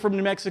Mexico? If you're from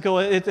New Mexico,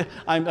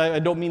 I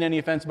don't mean any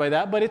offense by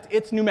that, but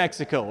it's New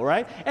Mexico,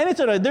 right? And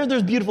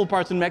there's beautiful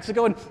parts in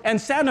Mexico,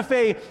 and Santa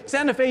Fe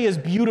is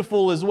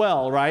beautiful as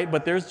well, right?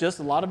 But there's just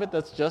a lot of it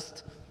that's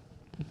just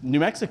New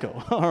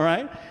Mexico, all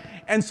right?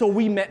 And so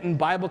we met in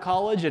Bible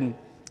college, and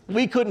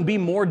we couldn't be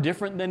more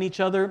different than each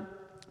other.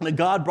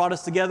 God brought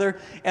us together,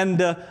 and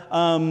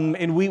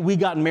we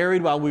got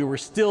married while we were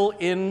still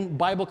in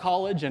Bible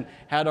college, and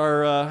had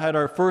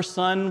our first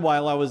son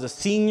while I was a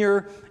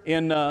senior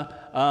in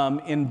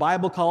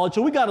Bible college.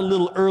 So we got a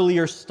little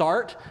earlier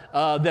start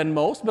than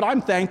most, but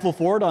I'm thankful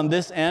for it on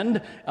this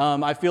end.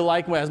 I feel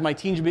like as my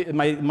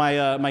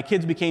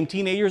kids became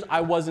teenagers,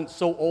 I wasn't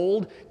too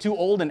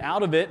old and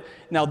out of it.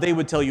 Now they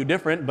would tell you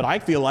different, but I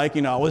feel like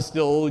I was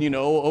still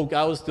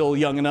I was still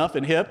young enough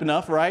and hip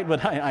enough, right?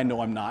 But I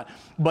know I'm not.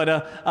 But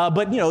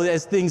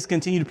as things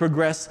continue to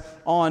progress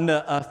on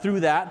through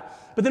that.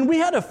 But then we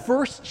had a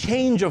first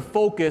change of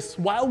focus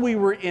while we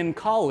were in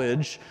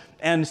college,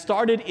 and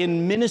started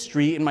in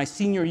ministry in my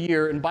senior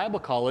year in Bible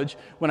college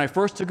when I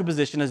first took a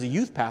position as a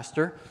youth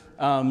pastor.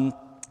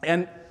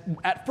 And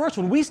at first,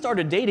 when we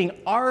started dating,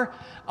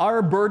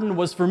 our burden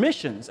was for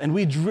missions, and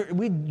we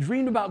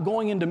dreamed about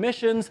going into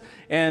missions.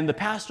 And the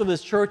pastor of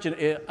this church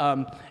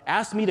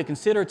asked me to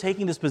consider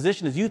taking this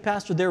position as youth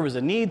pastor. There was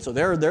a need, so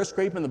they're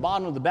scraping the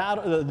bottom of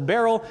the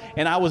barrel.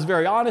 And I was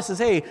very honest, as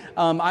hey,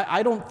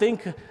 I don't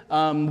think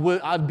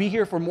I'd be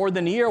here for more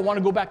than a year. I want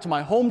to go back to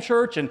my home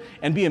church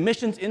and be a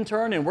missions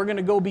intern, and we're going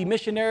to go be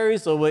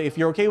missionaries. So if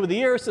you're okay with a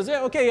year, says,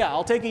 yeah,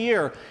 I'll take a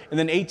year. And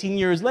then 18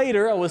 years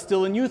later, I was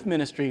still in youth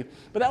ministry.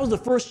 But that was the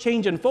first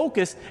change in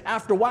focus.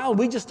 After a while,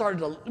 we just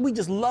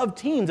loved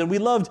teens, and we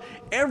loved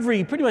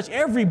pretty much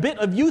every bit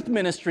of youth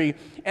ministry.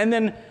 And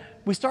then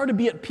we started to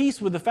be at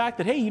peace with the fact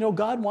that, hey,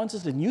 God wants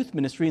us in youth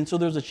ministry. And so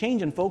there's a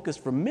change in focus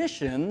from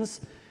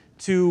missions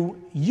to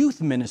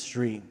youth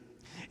ministry.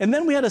 And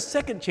then we had a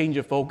second change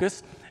of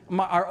focus.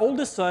 Our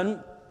oldest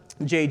son,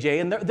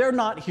 JJ, and they're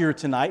not here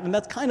tonight, and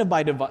that's kind of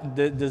by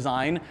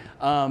design,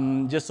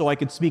 just so I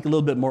could speak a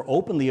little bit more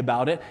openly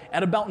about it.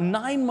 At about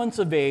 9 months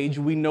of age,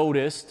 we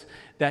noticed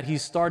that he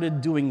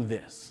started doing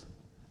this.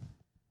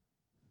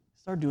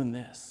 Started doing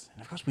this.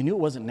 And of course, we knew it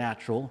wasn't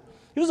natural.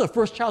 He was our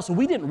first child, so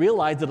we didn't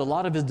realize that a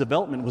lot of his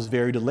development was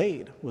very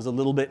delayed, was a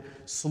little bit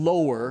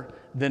slower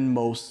than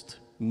most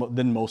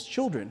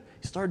children.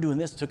 He started doing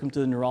this, took him to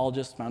the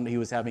neurologist, found that he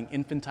was having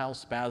infantile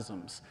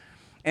spasms.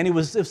 And it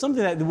was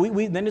something that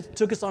then it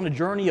took us on a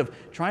journey of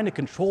trying to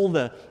control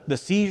the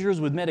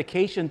seizures with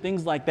medication,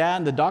 things like that.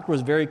 And the doctor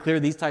was very clear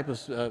these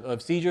types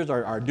of seizures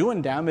are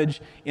doing damage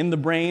in the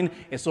brain.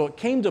 And so it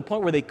came to a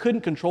point where they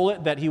couldn't control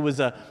it, that he was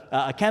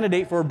a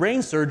candidate for a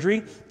brain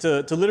surgery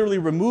to literally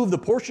remove the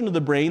portion of the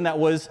brain that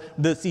was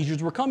the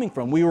seizures were coming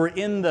from. We were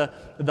in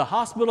the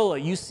hospital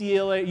at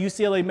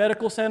UCLA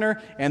Medical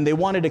Center, and they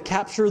wanted to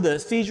capture the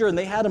seizure, and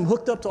they had him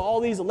hooked up to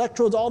all these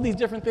electrodes, all these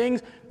different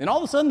things. And all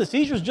of a sudden, the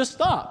seizures just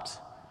stopped.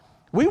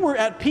 We were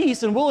at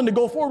peace and willing to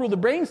go forward with the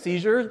brain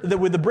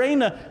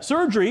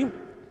surgery,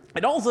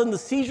 and all of a sudden the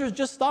seizures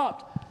just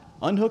stopped.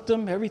 Unhooked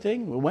them,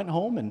 everything. We went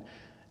home, and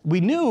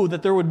we knew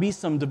that there would be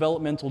some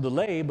developmental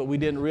delay, but we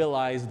didn't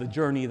realize the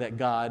journey that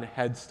God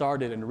had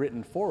started and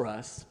written for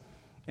us.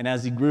 And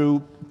as he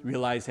grew,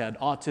 realized he had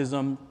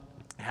autism,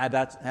 had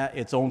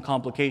its own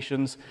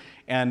complications,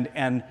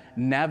 and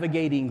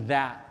navigating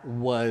that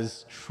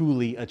was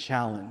truly a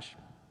challenge.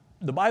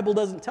 The Bible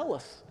doesn't tell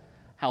us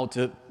how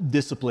to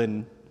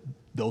discipline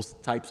those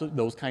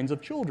kinds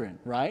of children,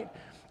 right?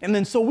 And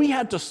then so we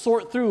had to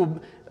sort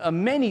through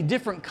many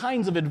different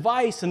kinds of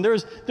advice, and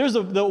there's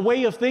the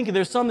way of thinking.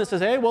 There's some that says,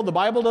 hey, well, the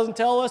Bible doesn't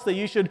tell us that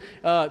you should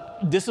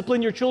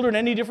discipline your children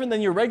any different than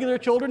your regular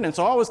children, and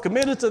so I was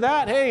committed to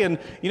that. Hey, and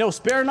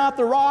spare not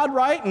the rod,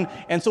 right?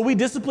 And so we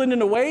disciplined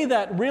in a way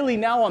that really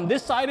now on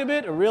this side of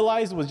it, I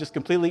realized was just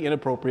completely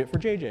inappropriate for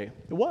JJ.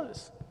 It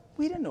was.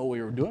 We didn't know what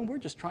we were doing. We were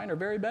just trying our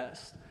very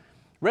best.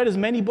 Read as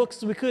many books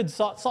as we could,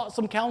 sought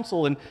some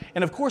counsel, and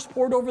of course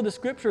poured over the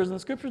scriptures, and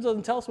the scriptures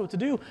doesn't tell us what to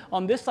do.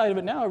 On this side of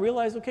it now, I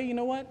realize, okay, you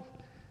know what?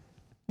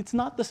 It's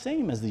not the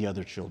same as the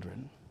other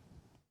children.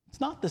 It's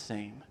not the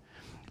same.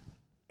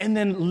 And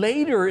then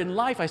later in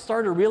life, I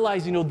started to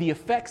realize, the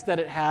effects that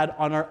it had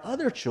on our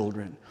other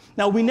children.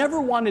 Now, we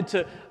never wanted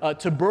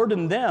to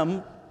burden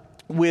them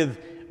with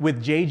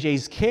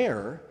JJ's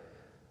care,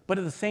 but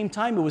at the same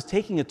time, it was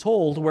taking a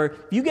toll to where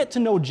if you get to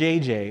know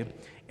JJ,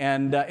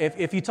 and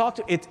if you talk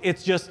to,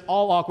 it's just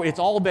all awkward. It's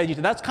all VeggieTales.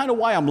 That's kind of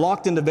why I'm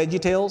locked into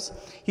VeggieTales.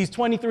 He's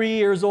 23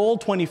 years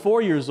old,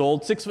 24 years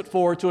old, 6'4",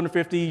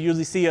 250. You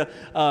usually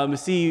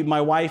see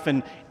my wife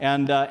and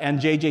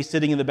JJ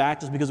sitting in the back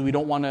just because we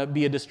don't want to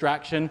be a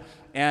distraction.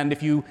 And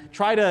if you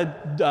try to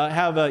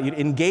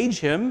engage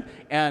him,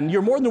 and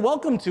you're more than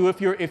welcome to, if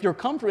you're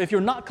comfortable. If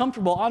you're not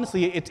comfortable,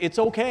 honestly, it's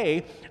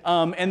okay.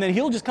 And then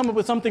he'll just come up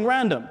with something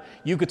random.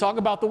 You could talk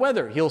about the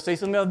weather. He'll say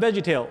something about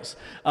VeggieTales.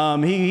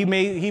 He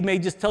may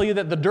just tell you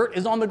that the dirt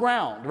is on the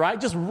ground, right?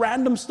 Just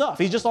random stuff.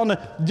 He's just on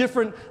a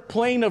different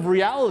plane of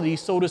reality,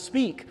 so to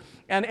speak.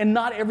 And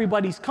not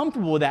everybody's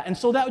comfortable with that. And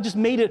so that just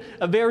made it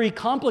very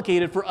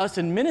complicated for us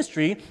in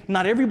ministry.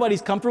 Not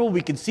everybody's comfortable.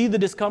 We could see the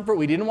discomfort.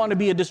 We didn't want to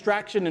be a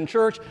distraction in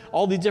church,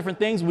 all these different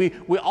things. We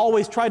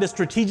always try to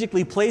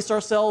strategically place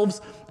ourselves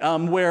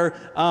where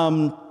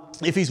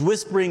if he's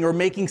whispering or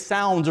making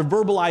sounds or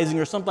verbalizing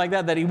or something like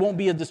that he won't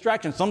be a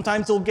distraction.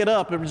 Sometimes he'll get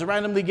up, or just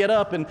randomly get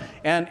up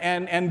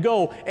and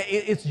go.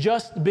 It's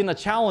just been a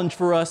challenge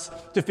for us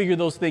to figure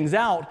those things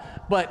out.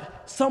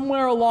 But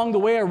somewhere along the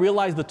way, I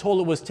realized the toll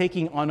it was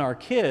taking on our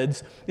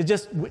kids. It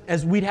just,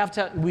 as we'd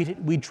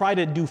try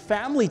to do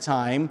family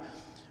time,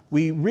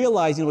 we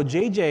realized,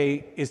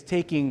 JJ is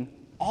taking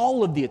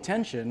all of the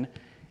attention,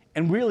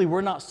 and really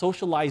we're not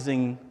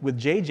socializing with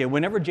JJ.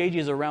 Whenever JJ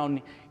is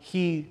around,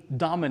 he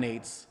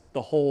dominates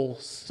the whole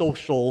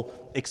social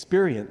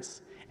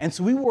experience. And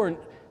so we weren't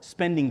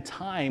spending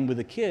time with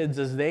the kids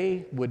as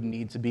they would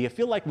need to be. I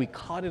feel like we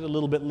caught it a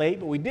little bit late,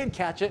 but we did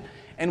catch it,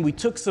 and we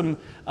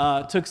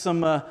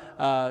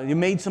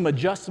made some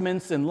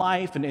adjustments in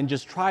life and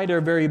just tried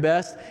our very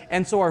best.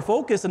 And so our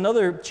focus,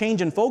 another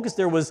change in focus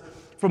there, was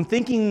from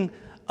thinking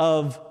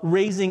of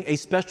raising a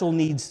special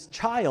needs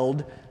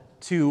child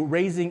to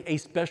raising a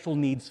special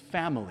needs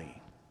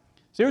family.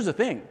 So here's the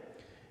thing.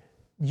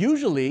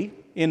 Usually,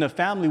 in a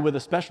family with a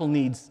special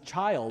needs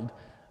child,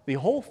 the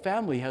whole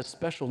family has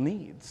special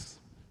needs.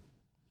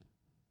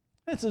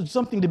 That's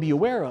something to be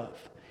aware of.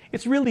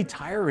 It's really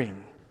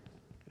tiring,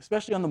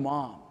 especially on the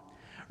mom.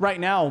 Right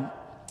now,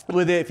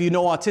 if you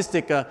know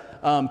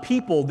autistic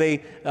people,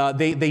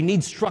 they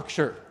need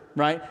structure,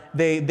 right?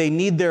 They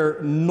need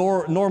their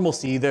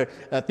normalcy, their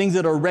things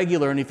that are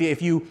regular. And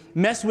if you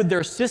mess with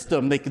their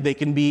system, they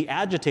can be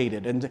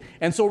agitated.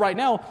 And so right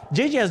now,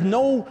 JJ has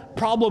no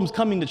problems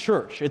coming to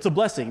church. It's a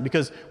blessing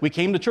because we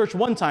came to church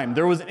one time,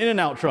 there was an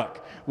In-N-Out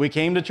truck. We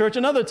came to church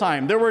another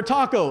time, there were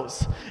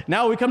tacos.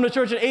 Now we come to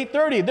church at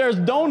 8:30, there's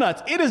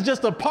donuts. It is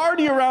just a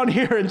party around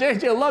here, and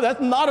JJ loves that's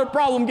not a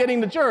problem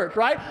getting to church,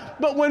 right?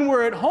 But when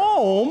we're at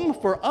home,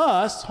 for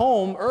us,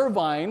 home,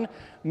 Irvine,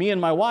 me and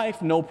my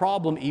wife, no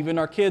problem. Even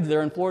our kids,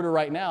 they're in Florida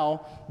right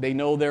now. They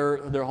know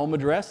their home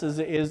address is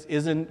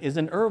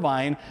in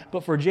Irvine.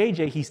 But for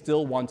JJ, he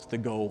still wants to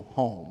go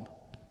home.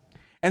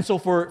 And so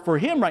for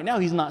him right now,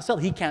 he's not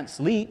settled. He can't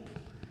sleep.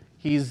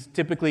 He's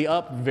typically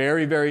up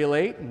very, very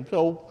late. And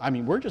so, I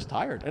mean, we're just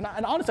tired. And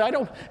honestly, I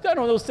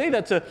don't say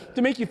that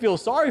to make you feel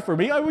sorry for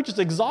me. We're just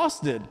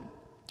exhausted,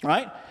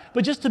 right?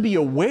 But just to be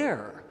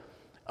aware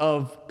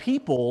of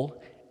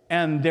people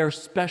and their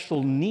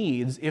special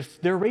needs. If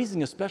they're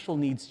raising a special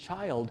needs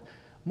child,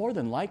 more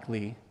than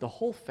likely, the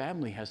whole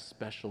family has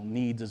special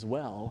needs as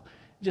well.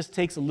 It just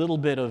takes a little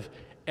bit of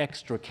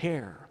extra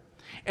care.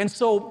 And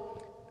so,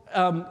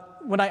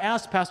 when I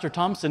asked Pastor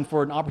Thompson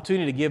for an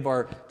opportunity to give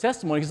our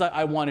testimony, because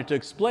I wanted to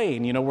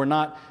explain, we're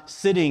not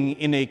sitting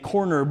in a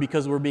corner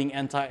because we're being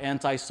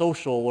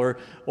antisocial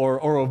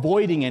or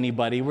avoiding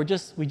anybody. We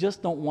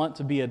just don't want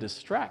to be a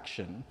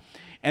distraction.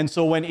 And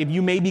so if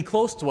you may be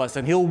close to us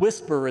and he'll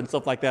whisper and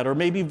stuff like that, or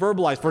maybe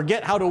verbalize,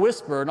 forget how to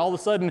whisper, and all of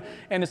a sudden,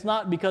 and it's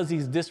not because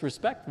he's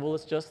disrespectful,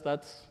 it's just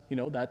that's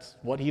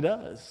what he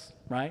does,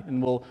 right?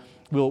 And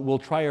we'll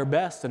try our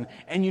best.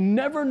 And you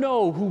never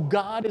know who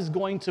God is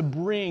going to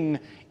bring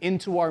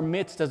into our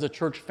midst as a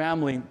church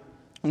family.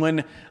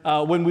 When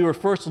we were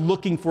first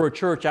looking for a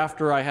church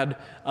after I had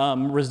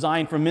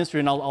resigned from ministry,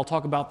 and I'll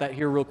talk about that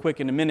here real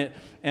quick in a minute,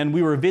 and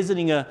we were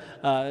visiting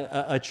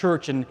a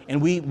church, and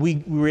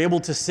we were able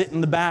to sit in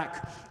the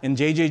back, and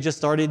JJ just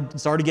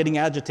started getting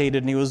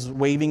agitated, and he was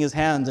waving his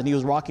hands, and he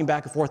was rocking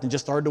back and forth, and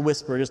just started to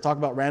whisper, just talk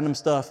about random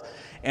stuff,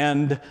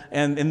 and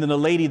then the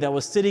lady that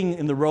was sitting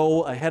in the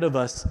row ahead of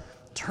us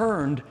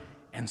turned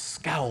and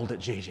scowled at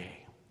JJ.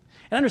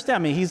 And understand, I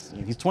mean, he's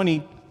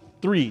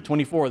 23,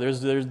 24.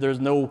 There's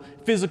no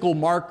physical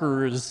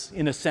markers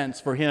in a sense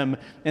for him,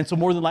 and so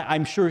more than likely,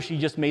 I'm sure she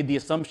just made the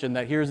assumption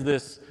that here's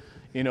this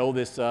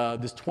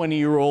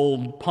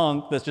 20-year-old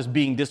punk that's just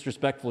being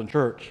disrespectful in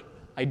church.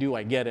 I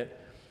get it.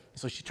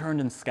 So she turned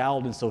and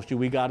scowled, and so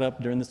we got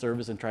up during the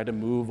service and tried to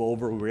move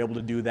over. We were able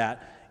to do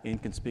that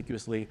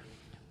inconspicuously,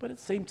 but at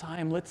the same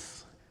time,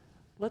 let's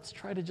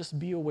try to just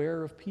be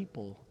aware of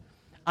people.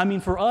 I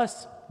mean, for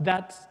us,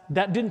 that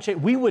didn't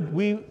change.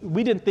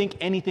 We didn't think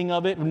anything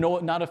of it. No,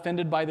 not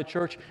offended by the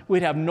church.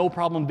 We'd have no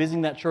problem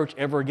visiting that church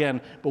ever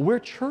again. But we're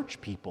church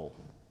people,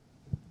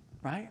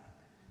 right?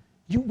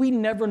 We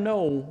never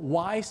know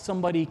why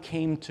somebody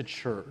came to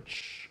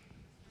church.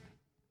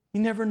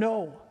 You never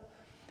know.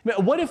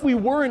 What if we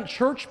weren't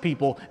church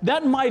people?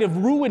 That might have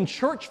ruined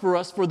church for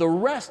us for the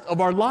rest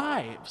of our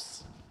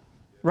lives,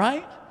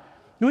 right?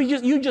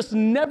 You just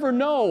never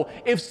know.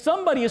 If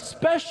somebody,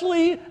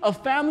 especially a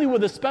family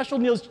with a special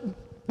needs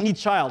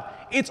child,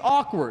 it's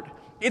awkward,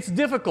 it's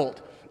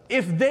difficult.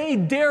 If they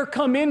dare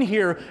come in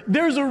here,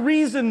 there's a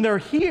reason they're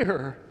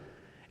here.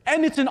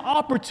 And it's an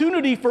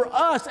opportunity for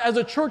us as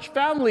a church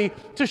family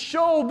to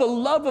show the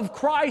love of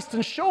Christ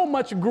and show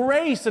much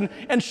grace and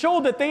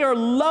show that they are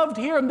loved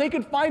here and they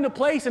can find a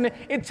place. And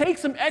it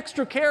takes some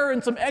extra care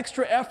and some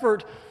extra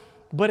effort,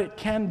 but it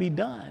can be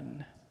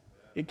done.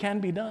 It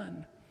can be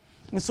done.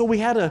 And so we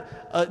had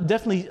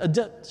definitely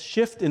a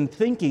shift in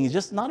thinking. It's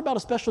just not about a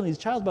special needs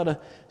child, but a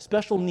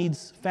special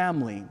needs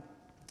family.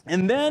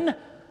 And then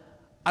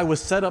I was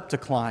set up to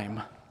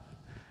climb.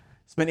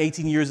 Spent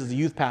 18 years as a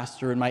youth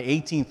pastor. In my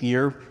 18th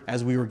year,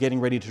 as we were getting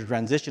ready to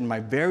transition, my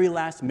very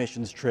last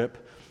missions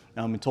trip,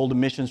 I told a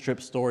missions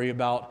trip story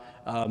about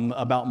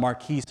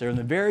Marquise there. In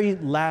the very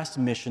last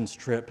missions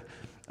trip,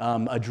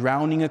 a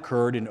drowning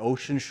occurred in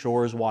Ocean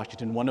Shores,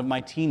 Washington. One of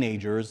my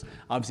teenagers,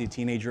 obviously a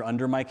teenager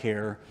under my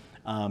care,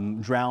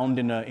 drowned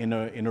in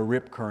a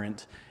rip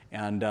current,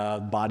 and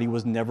body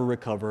was never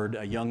recovered.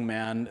 A young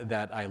man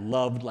that I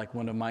loved like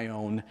one of my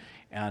own,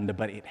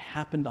 but it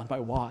happened on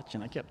my watch,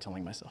 and I kept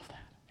telling myself that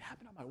it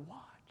happened on my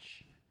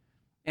watch.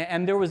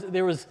 And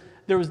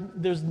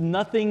there's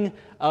nothing.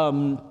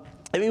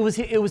 It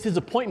was his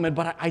appointment,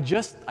 but I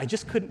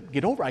just couldn't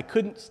get over it. I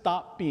couldn't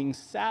stop being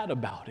sad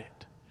about it.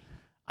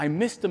 I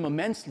missed him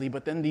immensely,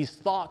 but then these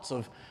thoughts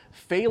of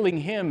failing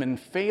him and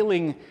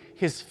failing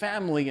his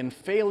family and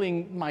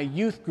failing my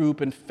youth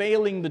group and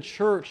failing the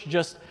church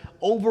just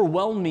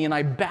overwhelmed me, and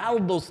I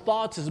battled those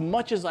thoughts as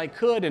much as I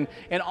could. And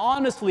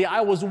honestly, I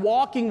was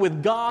walking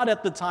with God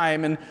at the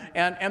time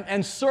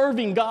and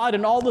serving God,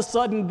 and all of a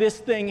sudden this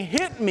thing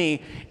hit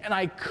me, and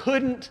I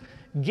couldn't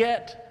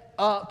get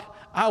up.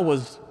 I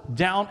was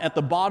down at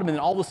the bottom, and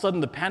then all of a sudden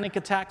the panic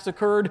attacks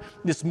occurred.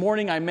 This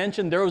morning I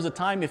mentioned there was a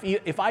time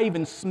if I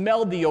even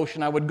smelled the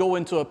ocean, I would go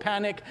into a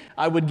panic.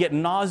 I would get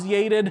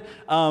nauseated.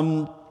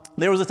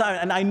 There was a time,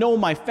 and I know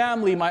my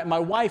family, my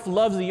wife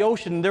loves the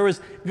ocean. There was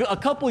a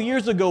couple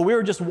years ago, we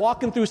were just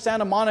walking through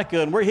Santa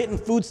Monica, and we're hitting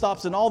food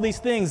stops and all these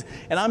things,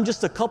 and I'm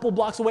just a couple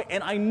blocks away,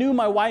 and I knew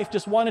my wife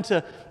just wanted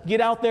to get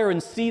out there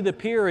and see the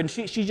pier, and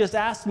she just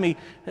asked me,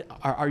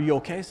 are you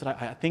okay? I said,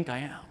 I think I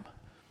am.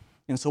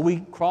 And so we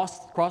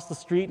crossed the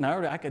street, and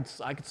I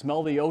could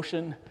smell the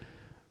ocean,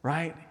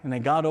 right? And I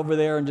got over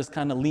there and just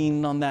kind of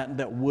leaned on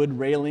that wood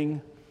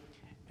railing,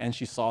 and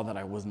she saw that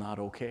I was not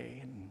okay.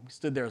 And we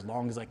stood there as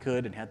long as I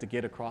could and had to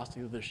get across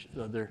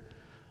the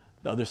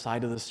other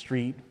side of the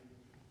street.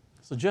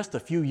 So just a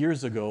few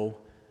years ago,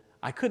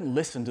 I couldn't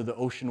listen to the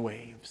ocean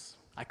waves.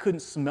 I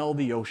couldn't smell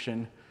the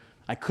ocean.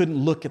 I couldn't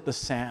look at the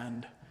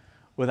sand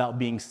without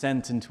being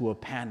sent into a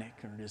panic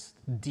or just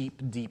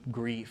deep, deep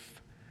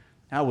grief.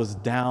 I was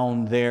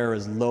down there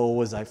as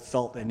low as I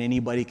felt that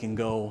anybody can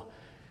go,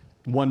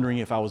 wondering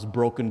if I was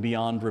broken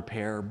beyond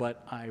repair,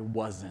 but I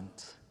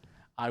wasn't.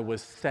 I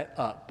was set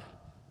up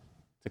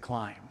to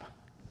climb.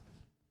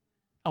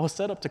 I was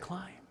set up to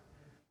climb.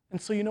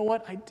 And so you know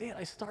what I did?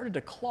 I started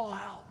to claw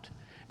out.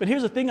 But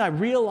here's the thing I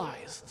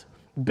realized.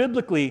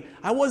 Biblically,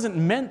 I wasn't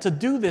meant to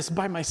do this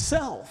by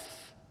myself.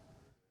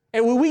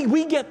 And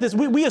we get this,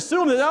 we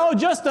assume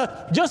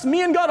that, just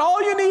me and God,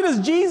 all you need is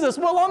Jesus.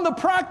 Well, on the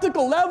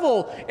practical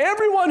level,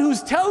 everyone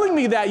who's telling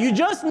me that, you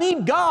just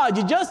need God,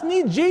 you just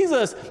need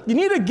Jesus, you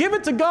need to give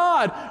it to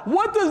God.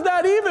 What does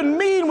that even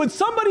mean? Would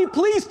somebody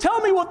please tell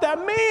me what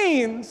that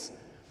means?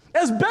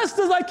 As best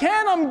as I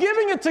can, I'm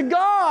giving it to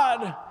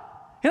God.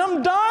 And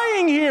I'm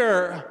dying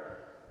here.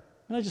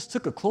 And I just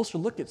took a closer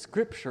look at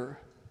Scripture.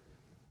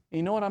 And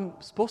you know what? I'm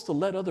supposed to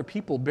let other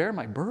people bear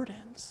my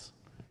burdens.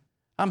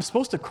 I'm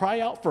supposed to cry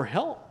out for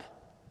help.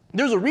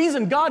 There's a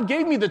reason God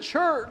gave me the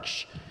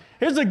church.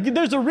 There's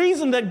a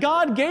reason that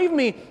God gave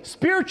me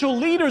spiritual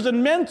leaders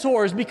and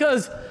mentors,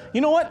 because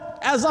you know what?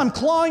 As I'm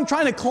trying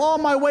to claw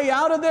my way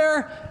out of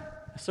there,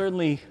 I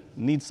certainly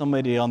need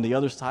somebody on the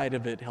other side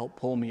of it to help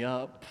pull me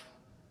up.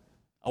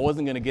 I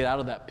wasn't going to get out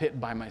of that pit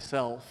by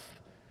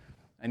myself.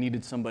 I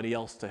needed somebody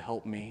else to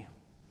help me.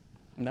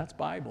 And that's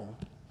Bible.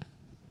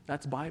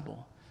 That's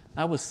Bible.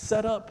 I was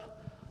set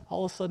up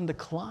all of a sudden to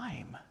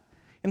climb.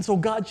 And so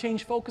God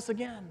changed focus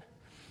again.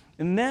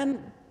 And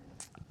then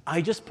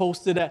I just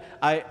posted,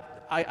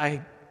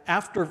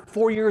 after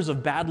 4 years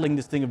of battling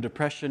this thing of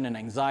depression and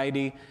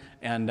anxiety,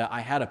 and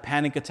I had a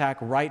panic attack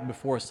right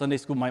before Sunday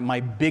school. My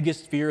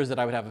biggest fear is that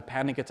I would have a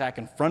panic attack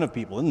in front of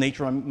people. In the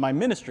nature of my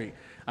ministry,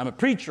 I'm a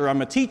preacher,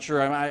 I'm a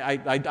teacher,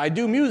 I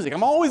do music.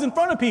 I'm always in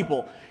front of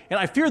people. And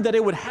I feared that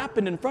it would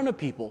happen in front of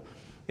people.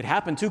 It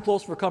happened too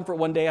close for comfort.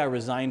 One day I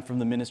resigned from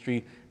the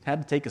ministry,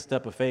 had to take a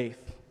step of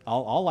faith.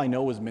 All I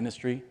know is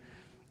ministry.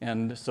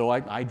 And so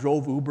I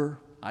drove Uber,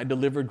 I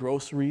delivered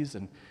groceries,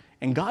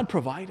 and God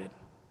provided.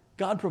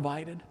 God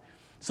provided.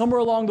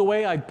 Somewhere along the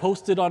way, I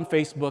posted on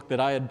Facebook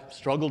that I had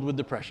struggled with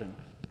depression.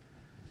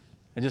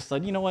 I just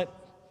said, you know what?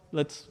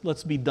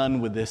 Let's be done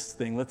with this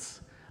thing.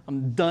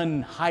 I'm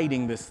done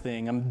hiding this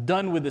thing. I'm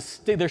done with this.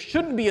 There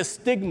shouldn't be a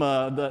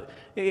stigma.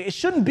 It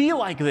shouldn't be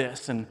like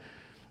this. And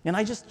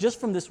I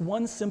just from this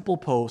one simple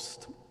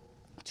post,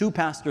 2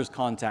 pastors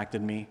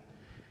contacted me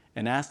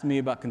and asked me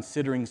about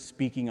considering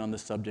speaking on the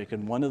subject.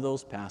 And one of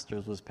those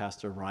pastors was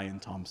Pastor Ryan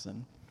Thompson.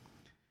 And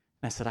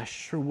I said, I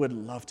sure would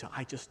love to.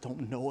 I just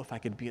don't know if I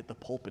could be at the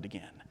pulpit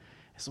again. I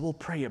said, we'll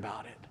pray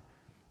about it.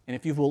 And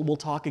if we'll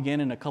talk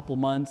again in a couple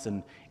months,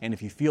 and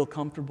if you feel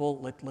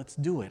comfortable, let's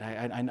do it.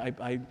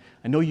 I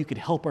know you could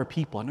help our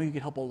people. I know you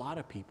could help a lot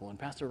of people. And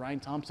Pastor Ryan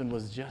Thompson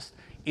was just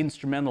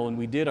instrumental. And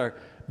we did our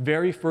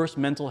very first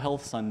Mental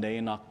Health Sunday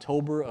in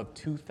October of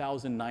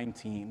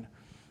 2019.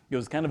 It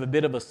was kind of a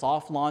bit of a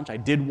soft launch. I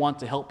did want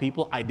to help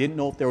people. I didn't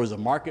know if there was a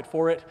market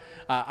for it.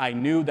 I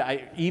knew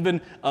that even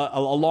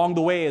along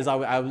the way, as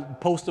I would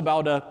post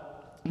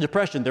about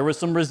depression, there was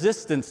some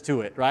resistance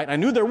to it, right? I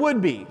knew there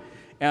would be.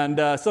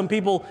 And some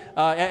people,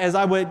 as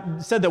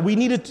I said that we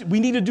need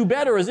to do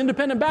better as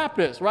independent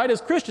Baptists, right? As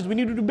Christians, we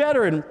need to do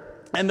better.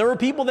 And there were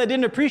people that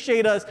didn't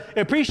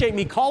appreciate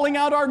me calling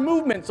out our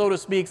movement, so to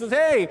speak. Says,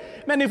 hey,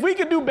 man, if we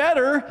could do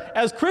better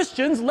as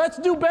Christians, let's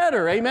do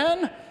better,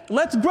 amen?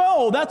 Let's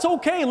grow, that's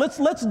okay.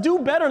 Let's do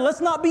better. Let's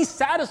not be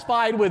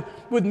satisfied with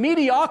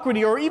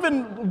mediocrity or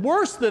even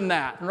worse than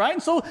that,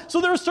 right? So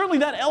there's certainly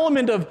that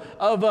element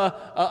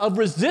of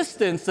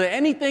resistance to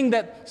anything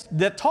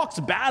that talks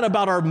bad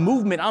about our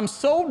movement. I'm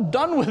so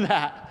done with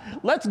that.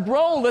 Let's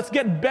grow, let's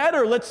get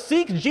better, let's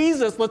seek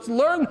Jesus, let's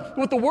learn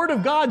what the Word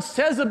of God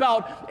says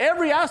about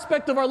every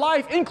aspect of our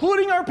life,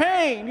 including our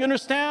pain. You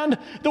understand?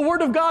 The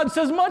Word of God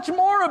says much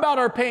more about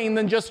our pain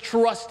than just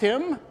trust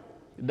Him.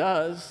 It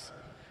does.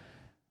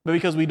 But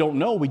because we don't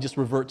know, we just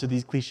revert to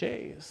these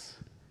cliches.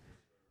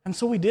 And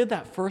so we did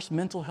that first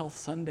Mental Health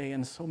Sunday,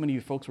 and so many of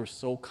you folks were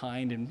so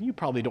kind, and you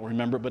probably don't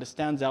remember it, but it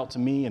stands out to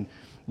me. And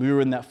we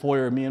were in that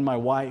foyer, me and my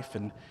wife,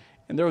 and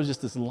there was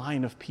just this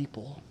line of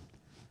people.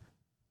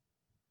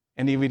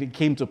 And even it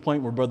came to a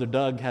point where Brother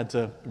Doug had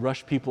to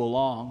rush people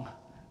along.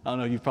 I don't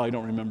know, you probably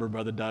don't remember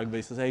Brother Doug, but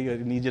he says, hey, I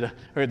need you to,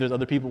 or there's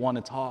other people who want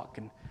to talk.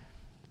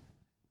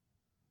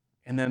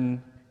 And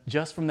then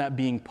just from that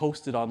being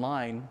posted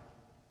online,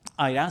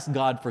 I asked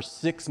God for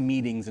 6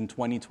 meetings in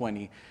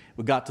 2020.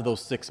 We got to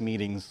those 6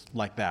 meetings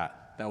like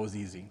that. That was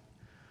easy.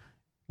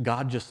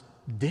 God just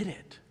did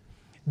it.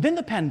 Then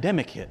the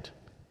pandemic hit.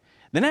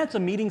 Then I had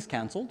some meetings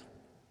canceled,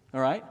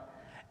 all right?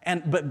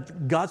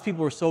 But God's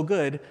people were so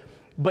good.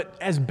 But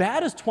as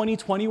bad as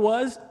 2020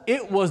 was,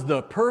 it was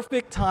the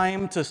perfect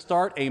time to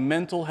start a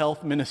mental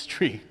health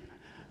ministry.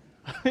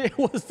 It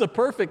was the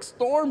perfect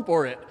storm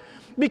for it.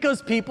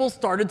 Because people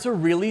started to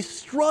really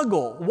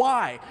struggle.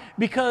 Why?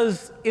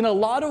 Because in a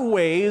lot of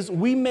ways,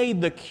 we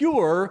made the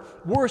cure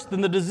worse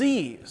than the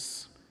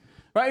disease.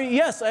 Right?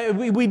 Yes,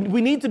 we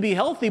need to be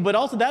healthy, but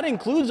also that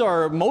includes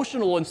our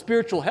emotional and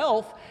spiritual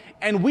health,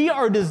 and we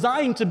are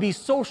designed to be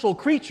social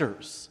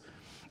creatures.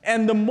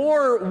 And the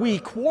more we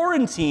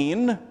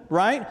quarantine,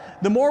 right,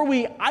 the more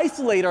we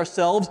isolate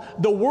ourselves,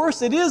 the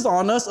worse it is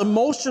on us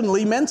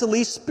emotionally,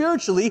 mentally,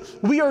 spiritually.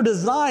 We are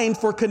designed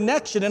for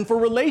connection and for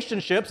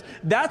relationships.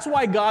 That's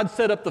why God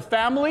set up the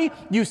family.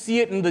 You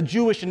see it in the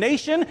Jewish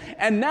nation.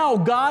 And now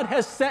God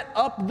has set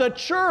up the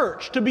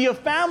church to be a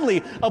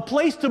family, a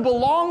place to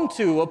belong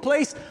to, a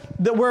place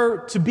that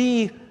we're to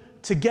be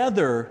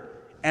together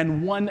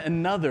and one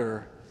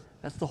another.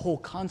 That's the whole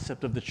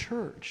concept of the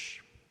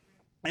church.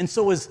 And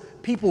so as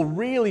people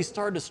really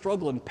started to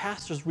struggle and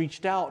pastors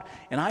reached out,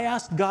 and I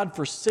asked God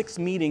for 6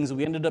 meetings,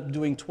 we ended up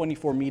doing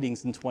 24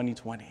 meetings in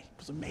 2020. It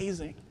was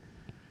amazing.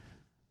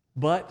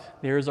 But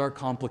there's our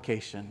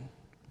complication.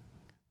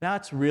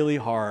 That's really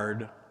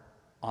hard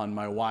on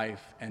my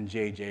wife and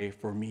JJ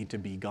for me to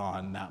be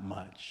gone that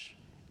much.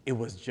 It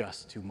was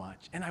just too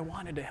much. And I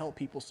wanted to help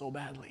people so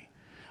badly.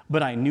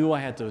 But I knew I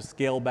had to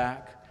scale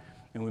back,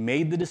 and we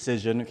made the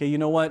decision, okay, you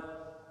know what?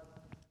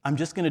 I'm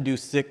just going to do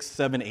 6,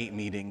 7, 8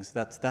 meetings.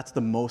 That's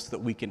the most that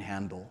we can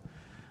handle.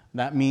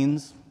 That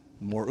means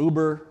more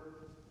Uber,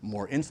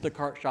 more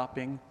Instacart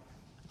shopping.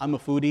 I'm a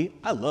foodie.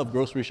 I love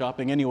grocery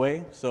shopping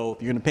anyway. So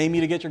if you're going to pay me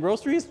to get your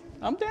groceries,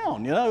 I'm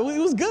down. You know, it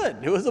was good.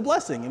 It was a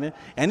blessing,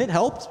 and it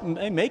helped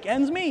make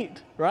ends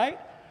meet, right?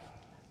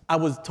 I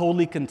was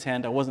totally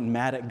content. I wasn't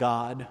mad at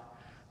God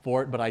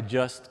for it, but I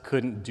just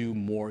couldn't do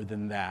more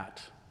than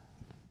that.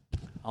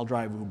 I'll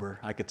drive Uber.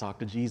 I could talk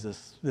to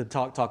Jesus,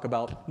 talk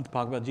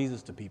about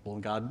Jesus to people,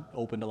 and God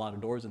opened a lot of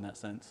doors in that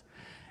sense.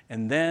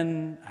 And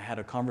then I had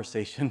a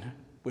conversation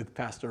with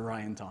Pastor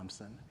Ryan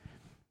Thompson.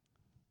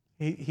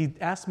 He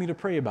asked me to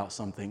pray about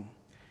something,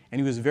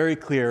 and he was very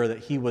clear that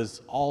he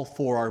was all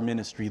for our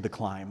ministry, The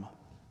Climb.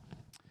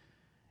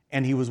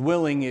 And he was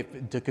willing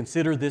to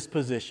consider this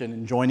position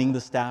and joining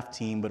the staff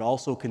team, but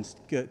also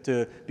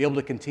to be able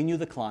to continue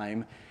The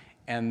Climb,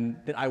 and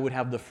that I would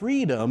have the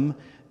freedom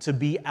to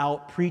be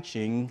out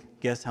preaching,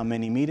 guess how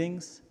many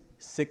meetings?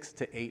 6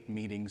 to 8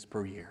 meetings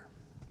per year.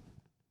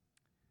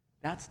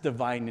 That's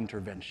divine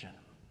intervention.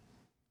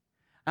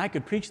 I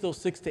could preach those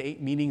 6 to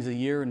 8 meetings a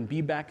year and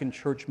be back in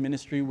church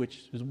ministry,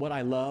 which is what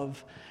I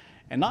love,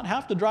 and not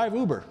have to drive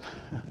Uber,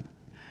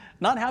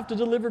 not have to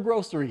deliver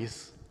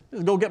groceries,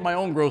 just go get my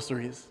own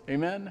groceries,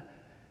 amen?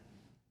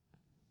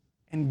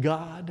 And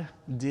God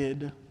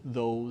did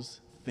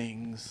those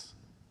things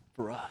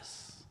for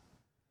us.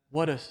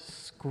 What a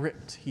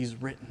script he's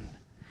written.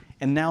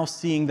 And now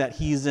seeing that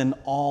he's in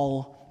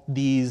all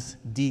these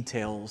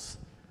details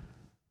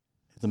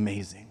is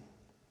amazing.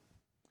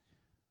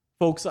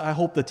 Folks, I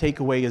hope the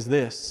takeaway is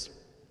this.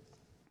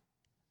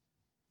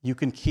 You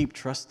can keep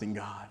trusting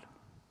God.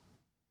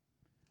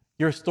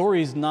 Your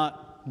story's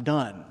not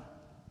done.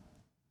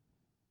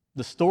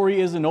 The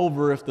story isn't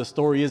over if the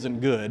story isn't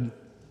good.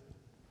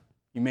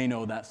 You may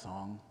know that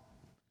song.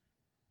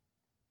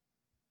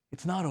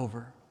 It's not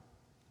over.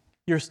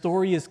 Your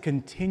story is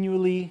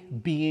continually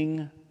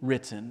being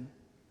written.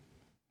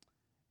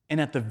 And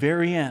at the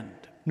very end,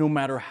 no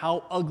matter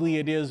how ugly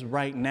it is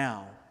right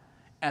now,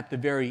 at the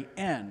very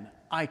end,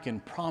 I can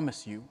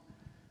promise you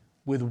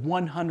with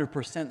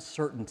 100%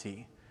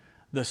 certainty,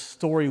 the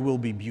story will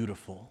be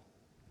beautiful.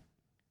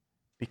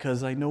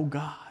 Because I know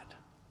God.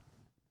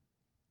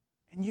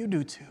 And you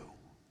do too.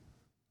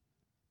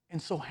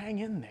 And so hang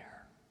in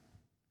there.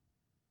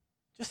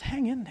 Just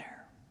hang in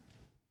there.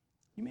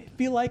 You may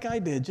feel like I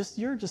did.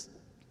 You're just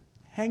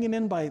hanging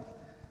in by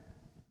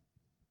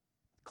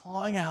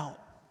clawing out,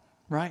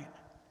 right?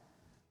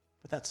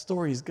 But that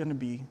story is going to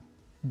be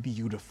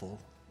beautiful.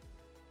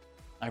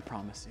 I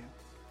promise you.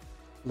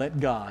 Let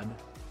God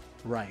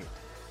write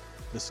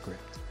the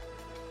script.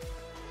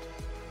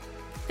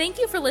 Thank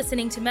you for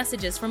listening to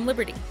Messages from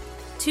Liberty.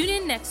 Tune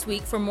in next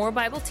week for more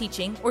Bible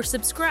teaching or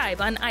subscribe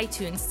on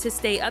iTunes to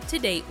stay up to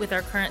date with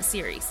our current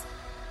series.